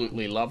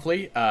absolutely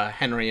lovely.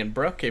 Henry and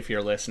Brooke, if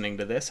you're listening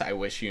to this, I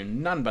wish you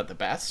none but the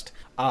best.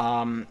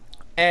 And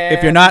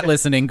if you're not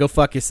listening, go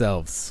fuck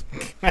yourselves.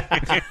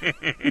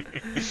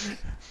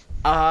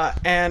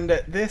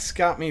 And this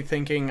got me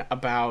thinking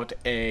about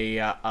a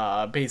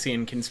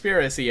Bayesian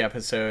conspiracy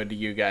episode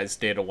you guys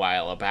did a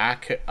while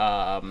back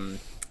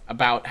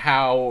about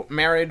how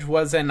marriage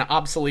was an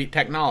obsolete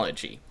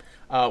technology.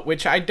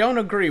 Which I don't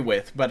agree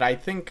with, but I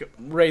think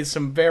raised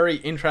some very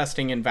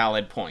interesting and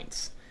valid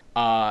points.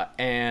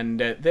 And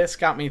this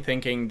got me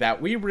thinking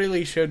that we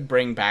really should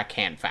bring back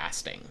hand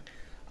fasting.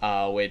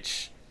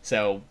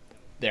 So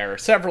there are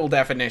several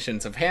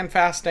definitions of hand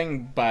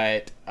fasting,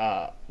 but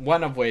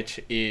one of which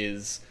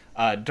is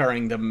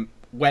during the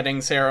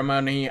wedding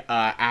ceremony,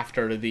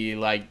 after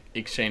the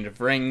exchange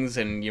of rings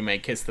and you may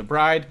kiss the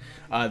bride,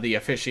 the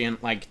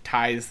officiant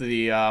ties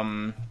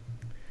the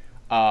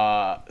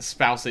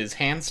spouse's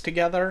hands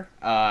together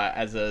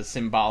as a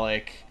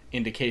symbolic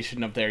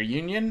indication of their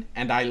union,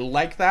 and I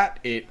like that.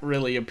 It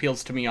really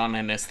appeals to me on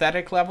an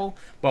aesthetic level.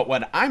 But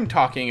what I'm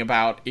talking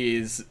about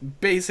is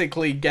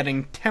basically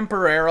getting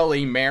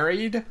temporarily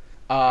married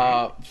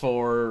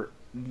for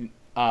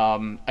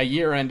a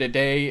year and a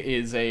day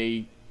is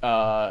a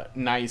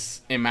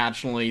nice,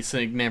 imaginally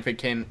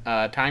significant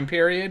time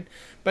period,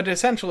 but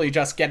essentially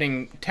just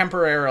getting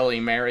temporarily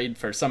married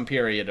for some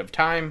period of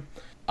time,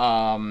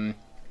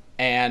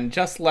 and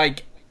just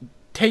like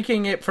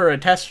taking it for a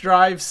test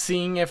drive,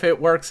 seeing if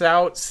it works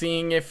out,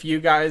 seeing if you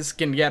guys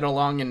can get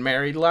along in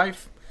married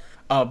life,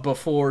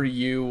 before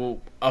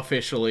you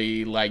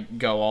officially like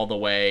go all the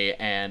way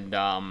and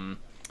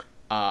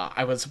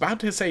I was about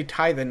to say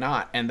tie the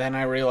knot, and then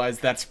I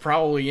realized that's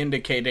probably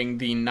indicating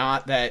the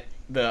knot that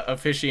the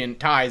officiant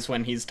ties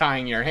when he's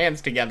tying your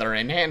hands together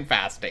in hand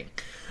fasting.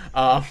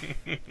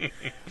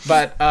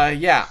 But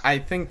yeah, I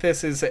think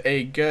this is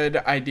a good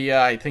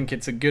idea. I think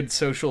it's a good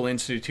social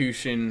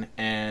institution,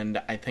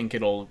 and I think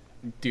it'll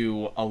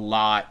do a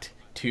lot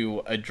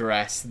to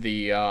address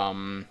the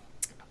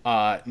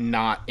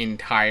not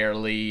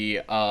entirely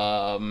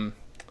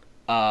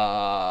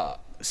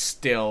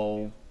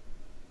still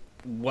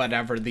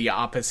whatever the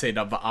opposite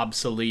of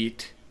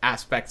obsolete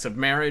aspects of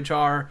marriage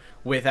are,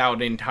 without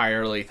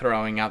entirely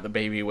throwing out the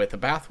baby with the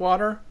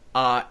bathwater.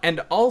 And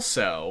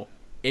also,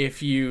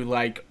 if you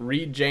like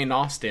read Jane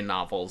Austen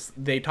novels,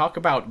 they talk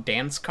about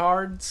dance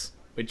cards,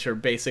 which are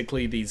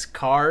basically these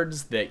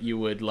cards that you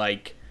would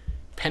like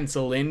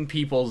pencil in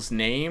people's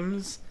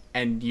names,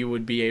 and you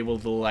would be able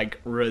to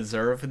like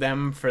reserve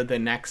them for the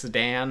next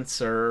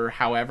dance or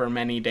however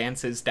many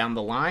dances down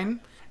the line.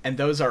 And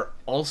those are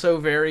also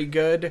very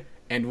good,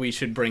 and we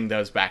should bring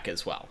those back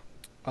as well.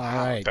 All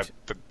right.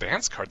 The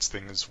dance cards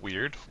thing is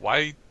weird.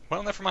 Why?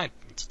 Well, never mind.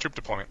 It's a troop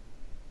deployment.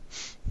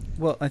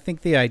 Well, I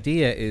think the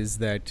idea is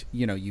that,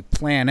 you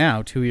plan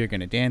out who you're going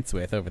to dance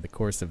with over the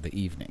course of the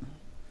evening.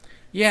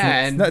 Yeah, So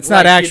and it's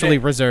not actually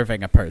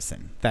reserving a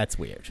person. That's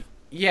weird.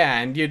 Yeah,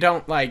 and you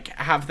don't like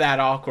have that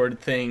awkward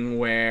thing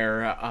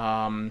where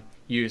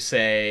you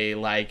say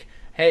like,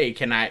 hey,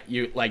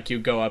 you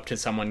go up to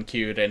someone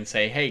cute and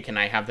say, hey, can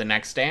I have the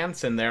next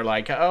dance? And they're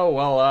like, oh,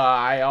 well,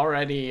 I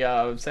already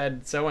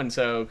said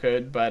so-and-so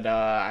could, but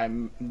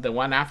I'm the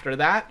one after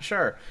that?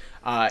 Sure.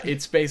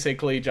 It's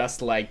basically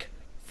just like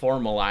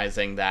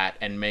formalizing that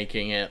and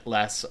making it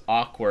less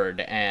awkward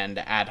and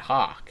ad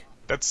hoc.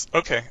 That's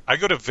okay. I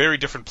go to very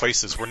different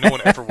places where no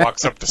one ever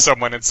walks up to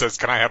someone and says,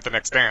 can I have the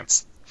next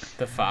dance?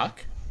 The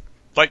fuck?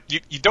 Like,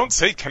 you don't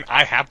say, can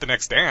I have the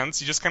next dance?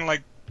 You just kind of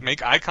like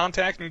make eye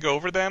contact and go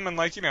over them and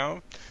like,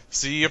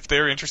 see if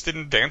they're interested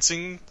in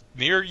dancing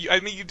near you. I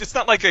mean, it's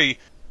not like a,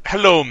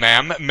 hello,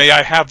 ma'am, may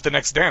I have the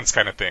next dance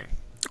kind of thing.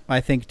 I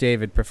think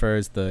David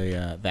prefers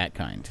the that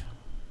kind.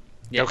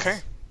 Yes. Okay.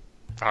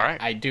 All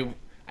right.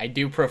 I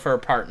do prefer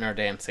partner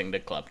dancing to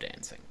club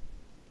dancing.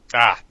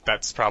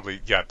 That's probably,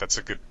 that's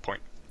a good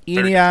point.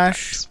 Very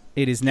Eneash,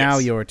 good. it is now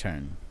Yes. your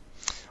turn.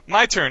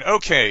 My turn.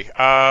 Okay.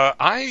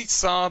 I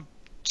saw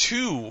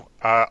two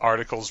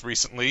articles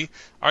recently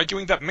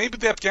arguing that maybe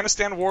the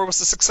Afghanistan war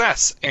was a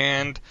success,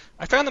 and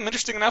I found them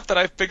interesting enough that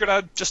I figured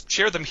I'd just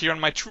share them here on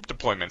my troop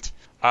deployment.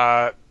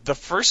 The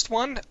first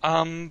one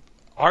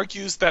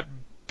argues that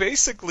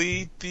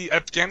basically the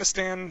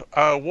Afghanistan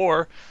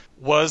war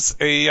was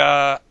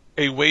a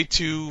way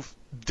to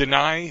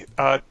deny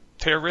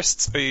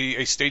terrorists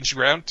a staged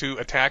ground to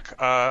attack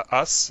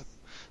us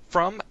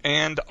from,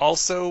 and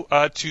also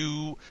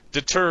to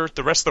deter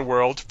the rest of the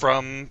world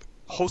from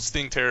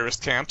hosting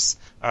terrorist camps,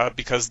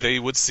 because they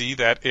would see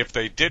that if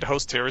they did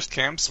host terrorist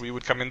camps, we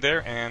would come in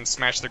there and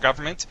smash their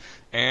government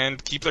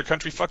and keep their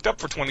country fucked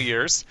up for 20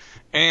 years.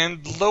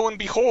 And lo and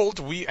behold,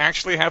 we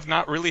actually have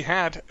not really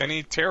had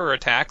any terror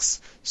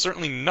attacks,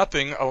 certainly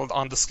nothing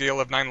on the scale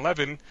of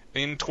 9/11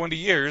 in 20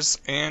 years,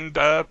 and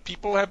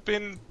people have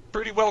been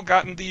pretty well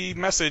gotten the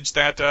message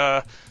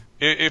that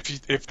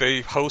if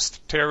they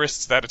host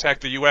terrorists that attack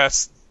the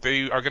U.S.,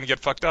 they are going to get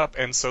fucked up,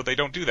 and so they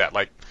don't do that.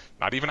 Like,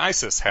 not even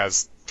ISIS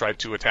has tried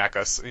to attack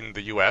us in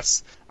the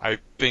U.S. I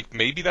think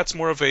maybe that's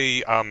more of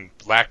a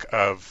lack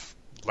of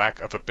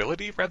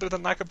ability rather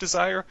than lack of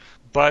desire,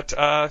 but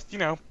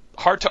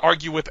hard to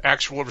argue with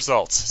actual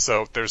results.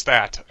 So there's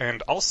that.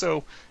 And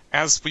also,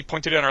 as we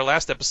pointed out in our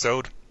last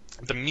episode,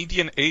 the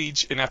median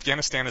age in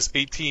Afghanistan is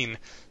 18.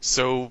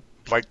 So,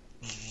 like,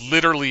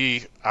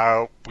 literally,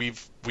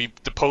 we've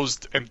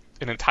deposed an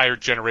entire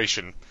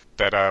generation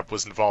that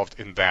was involved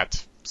in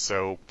that.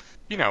 So,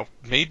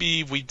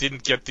 maybe we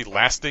didn't get the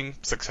lasting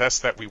success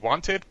that we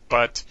wanted,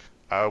 but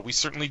we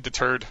certainly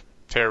deterred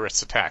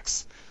terrorist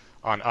attacks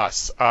on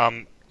us.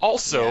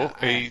 Also,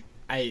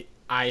 I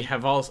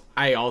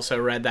also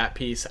read that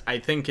piece. I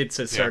think it's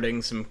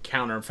asserting some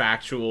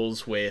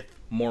counterfactuals with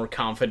more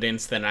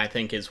confidence than I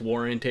think is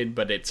warranted,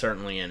 but it's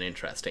certainly an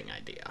interesting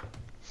idea.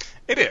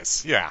 It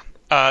is, yeah.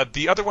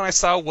 The other one I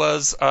saw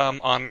was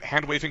on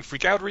hand-waving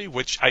freakoutery,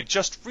 which I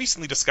just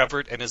recently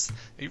discovered and is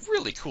a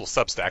really cool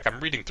Substack. I'm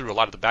reading through a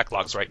lot of the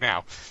backlogs right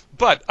now.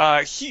 But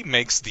he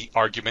makes the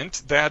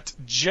argument that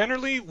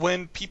generally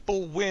when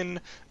people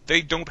win they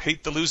don't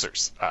hate the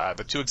losers.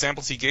 The two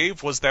examples he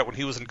gave was that when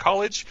he was in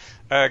college,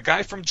 a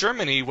guy from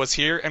Germany was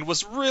here and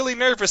was really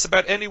nervous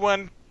about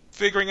anyone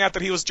figuring out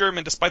that he was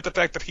German, despite the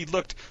fact that he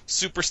looked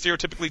super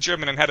stereotypically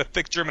German and had a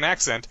thick German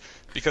accent,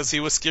 because he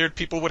was scared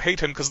people would hate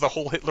him because of the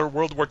whole Hitler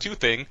World War II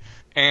thing.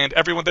 And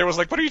everyone there was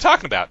like, what are you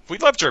talking about? We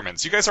love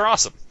Germans. You guys are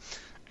awesome.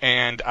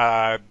 And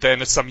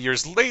then some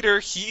years later,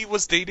 he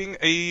was dating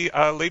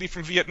a lady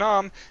from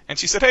Vietnam, and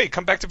she said, hey,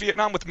 come back to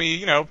Vietnam with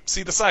me,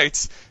 see the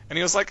sights. And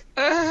he was like,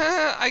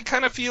 I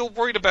kind of feel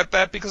worried about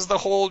that because of the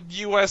whole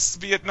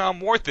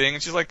U.S.-Vietnam War thing.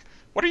 And she's like,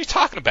 what are you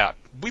talking about?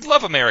 We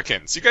love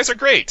Americans. You guys are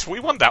great.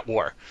 We won that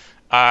war.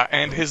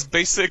 And his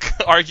basic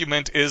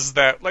argument is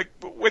that, like,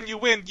 when you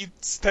win, you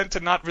tend to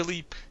not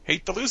really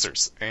hate the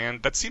losers.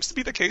 And that seems to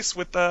be the case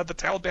with the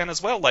Taliban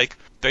as well. Like,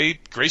 they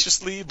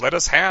graciously let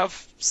us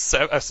have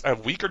a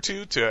week or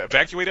two to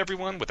evacuate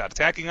everyone without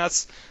attacking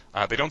us.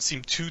 They don't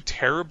seem too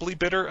terribly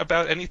bitter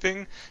about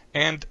anything.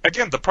 And,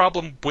 again, the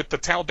problem with the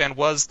Taliban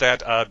was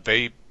that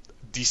they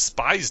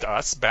despised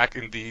us back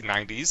in the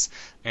 90s,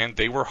 and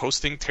they were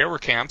hosting terror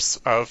camps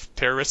of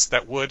terrorists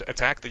that would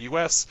attack the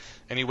U.S.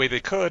 any way they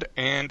could,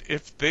 and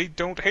if they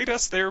don't hate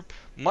us, they're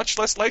much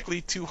less likely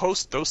to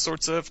host those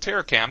sorts of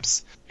terror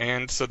camps,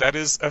 and so that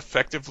is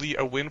effectively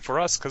a win for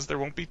us, because there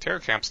won't be terror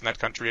camps in that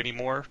country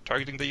anymore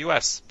targeting the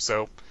U.S.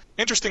 So,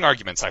 interesting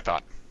arguments, I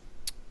thought.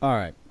 All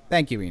right.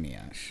 Thank you,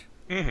 Eneash.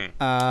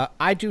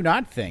 I do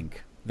not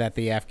think that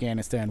the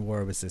Afghanistan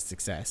war was a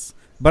success,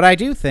 but I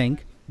do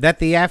think that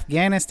the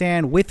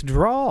Afghanistan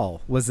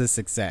withdrawal was a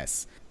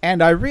success.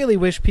 And I really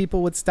wish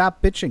people would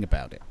stop bitching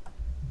about it.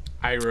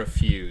 I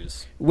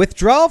refuse.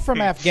 Withdrawal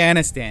from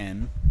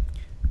Afghanistan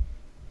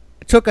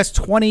took us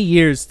 20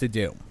 years to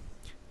do.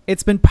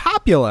 It's been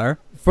popular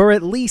for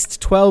at least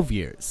 12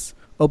 years.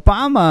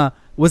 Obama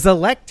was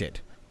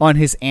elected on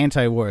his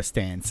anti-war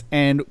stance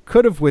and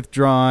could have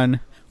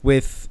withdrawn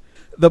with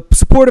the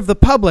support of the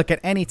public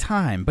at any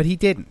time, but he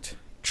didn't.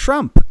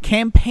 Trump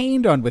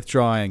campaigned on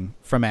withdrawing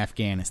from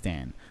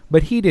Afghanistan,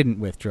 but he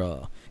didn't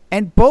withdraw.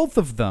 And both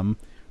of them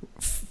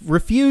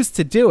refused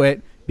to do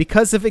it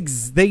because of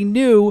they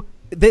knew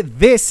that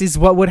this is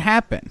what would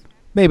happen.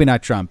 Maybe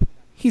not Trump.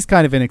 He's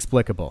kind of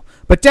inexplicable.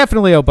 But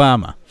definitely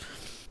Obama.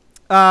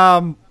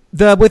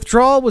 The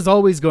withdrawal was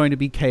always going to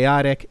be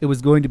chaotic. It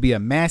was going to be a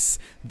mess.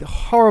 The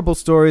horrible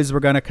stories were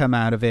going to come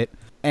out of it.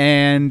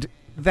 And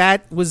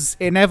that was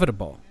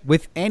inevitable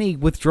with any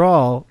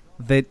withdrawal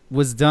that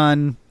was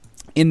done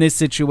in this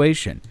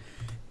situation.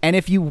 And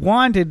if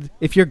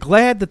you're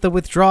glad that the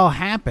withdrawal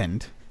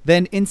happened,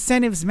 then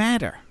incentives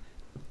matter.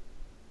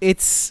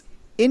 It's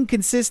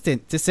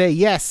inconsistent to say,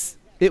 yes,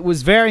 it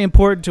was very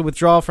important to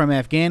withdraw from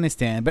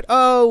Afghanistan, but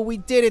we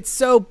did it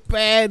so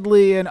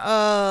badly, and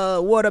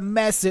what a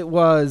mess it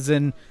was,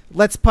 and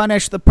let's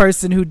punish the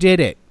person who did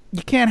it.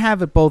 You can't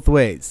have it both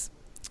ways.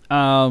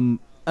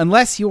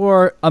 Unless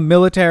you're a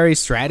military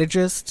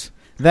strategist,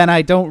 then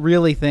I don't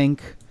really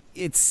think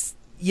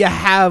you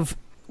have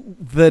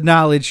the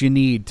knowledge you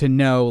need to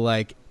know,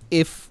 like,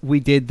 if we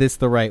did this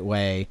the right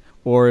way,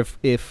 or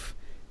if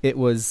it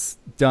was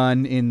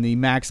done in the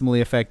maximally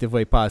effective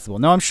way possible.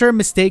 Now, I'm sure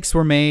mistakes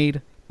were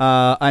made.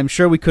 I'm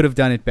sure we could have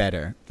done it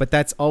better, but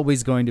that's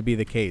always going to be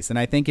the case. And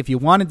I think if you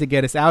wanted to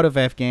get us out of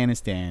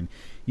Afghanistan,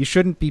 you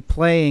shouldn't be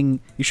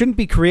creating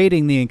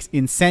the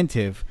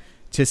incentive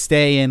to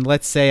stay in,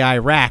 let's say,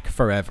 Iraq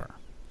forever.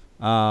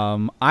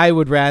 I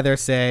would rather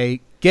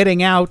say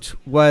getting out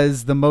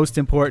was the most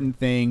important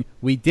thing.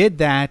 We did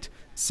that,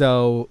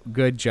 so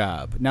good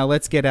job. Now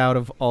let's get out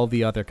of all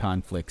the other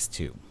conflicts,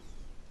 too.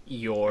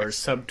 Your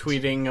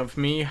subtweeting of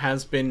me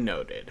has been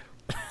noted.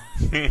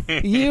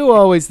 You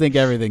always think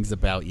everything's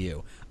about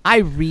you. I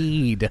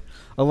read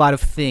a lot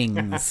of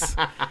things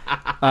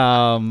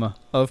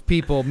of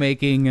people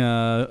making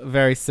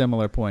very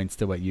similar points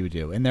to what you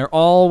do, and they're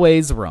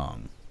always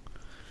wrong.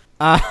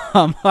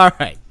 All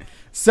right.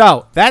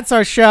 So that's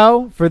our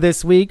show for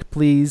this week.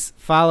 Please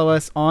follow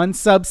us on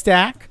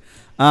Substack.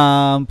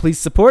 Please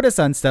support us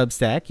on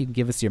Substack. You can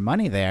give us your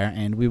money there,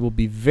 and we will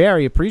be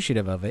very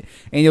appreciative of it.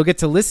 And you'll get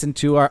to listen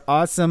to our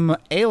awesome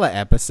Ayla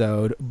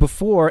episode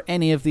before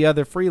any of the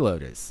other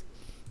freeloaders.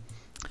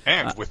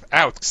 And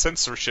without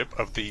censorship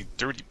of the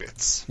dirty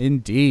bits.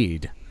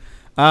 Indeed.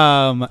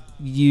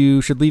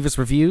 You should leave us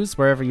reviews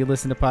wherever you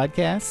listen to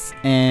podcasts,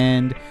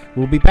 and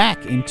we'll be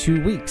back in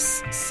 2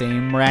 weeks.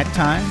 Same rat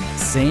time,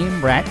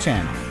 same rat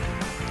channel.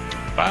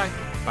 Bye.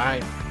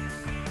 Bye.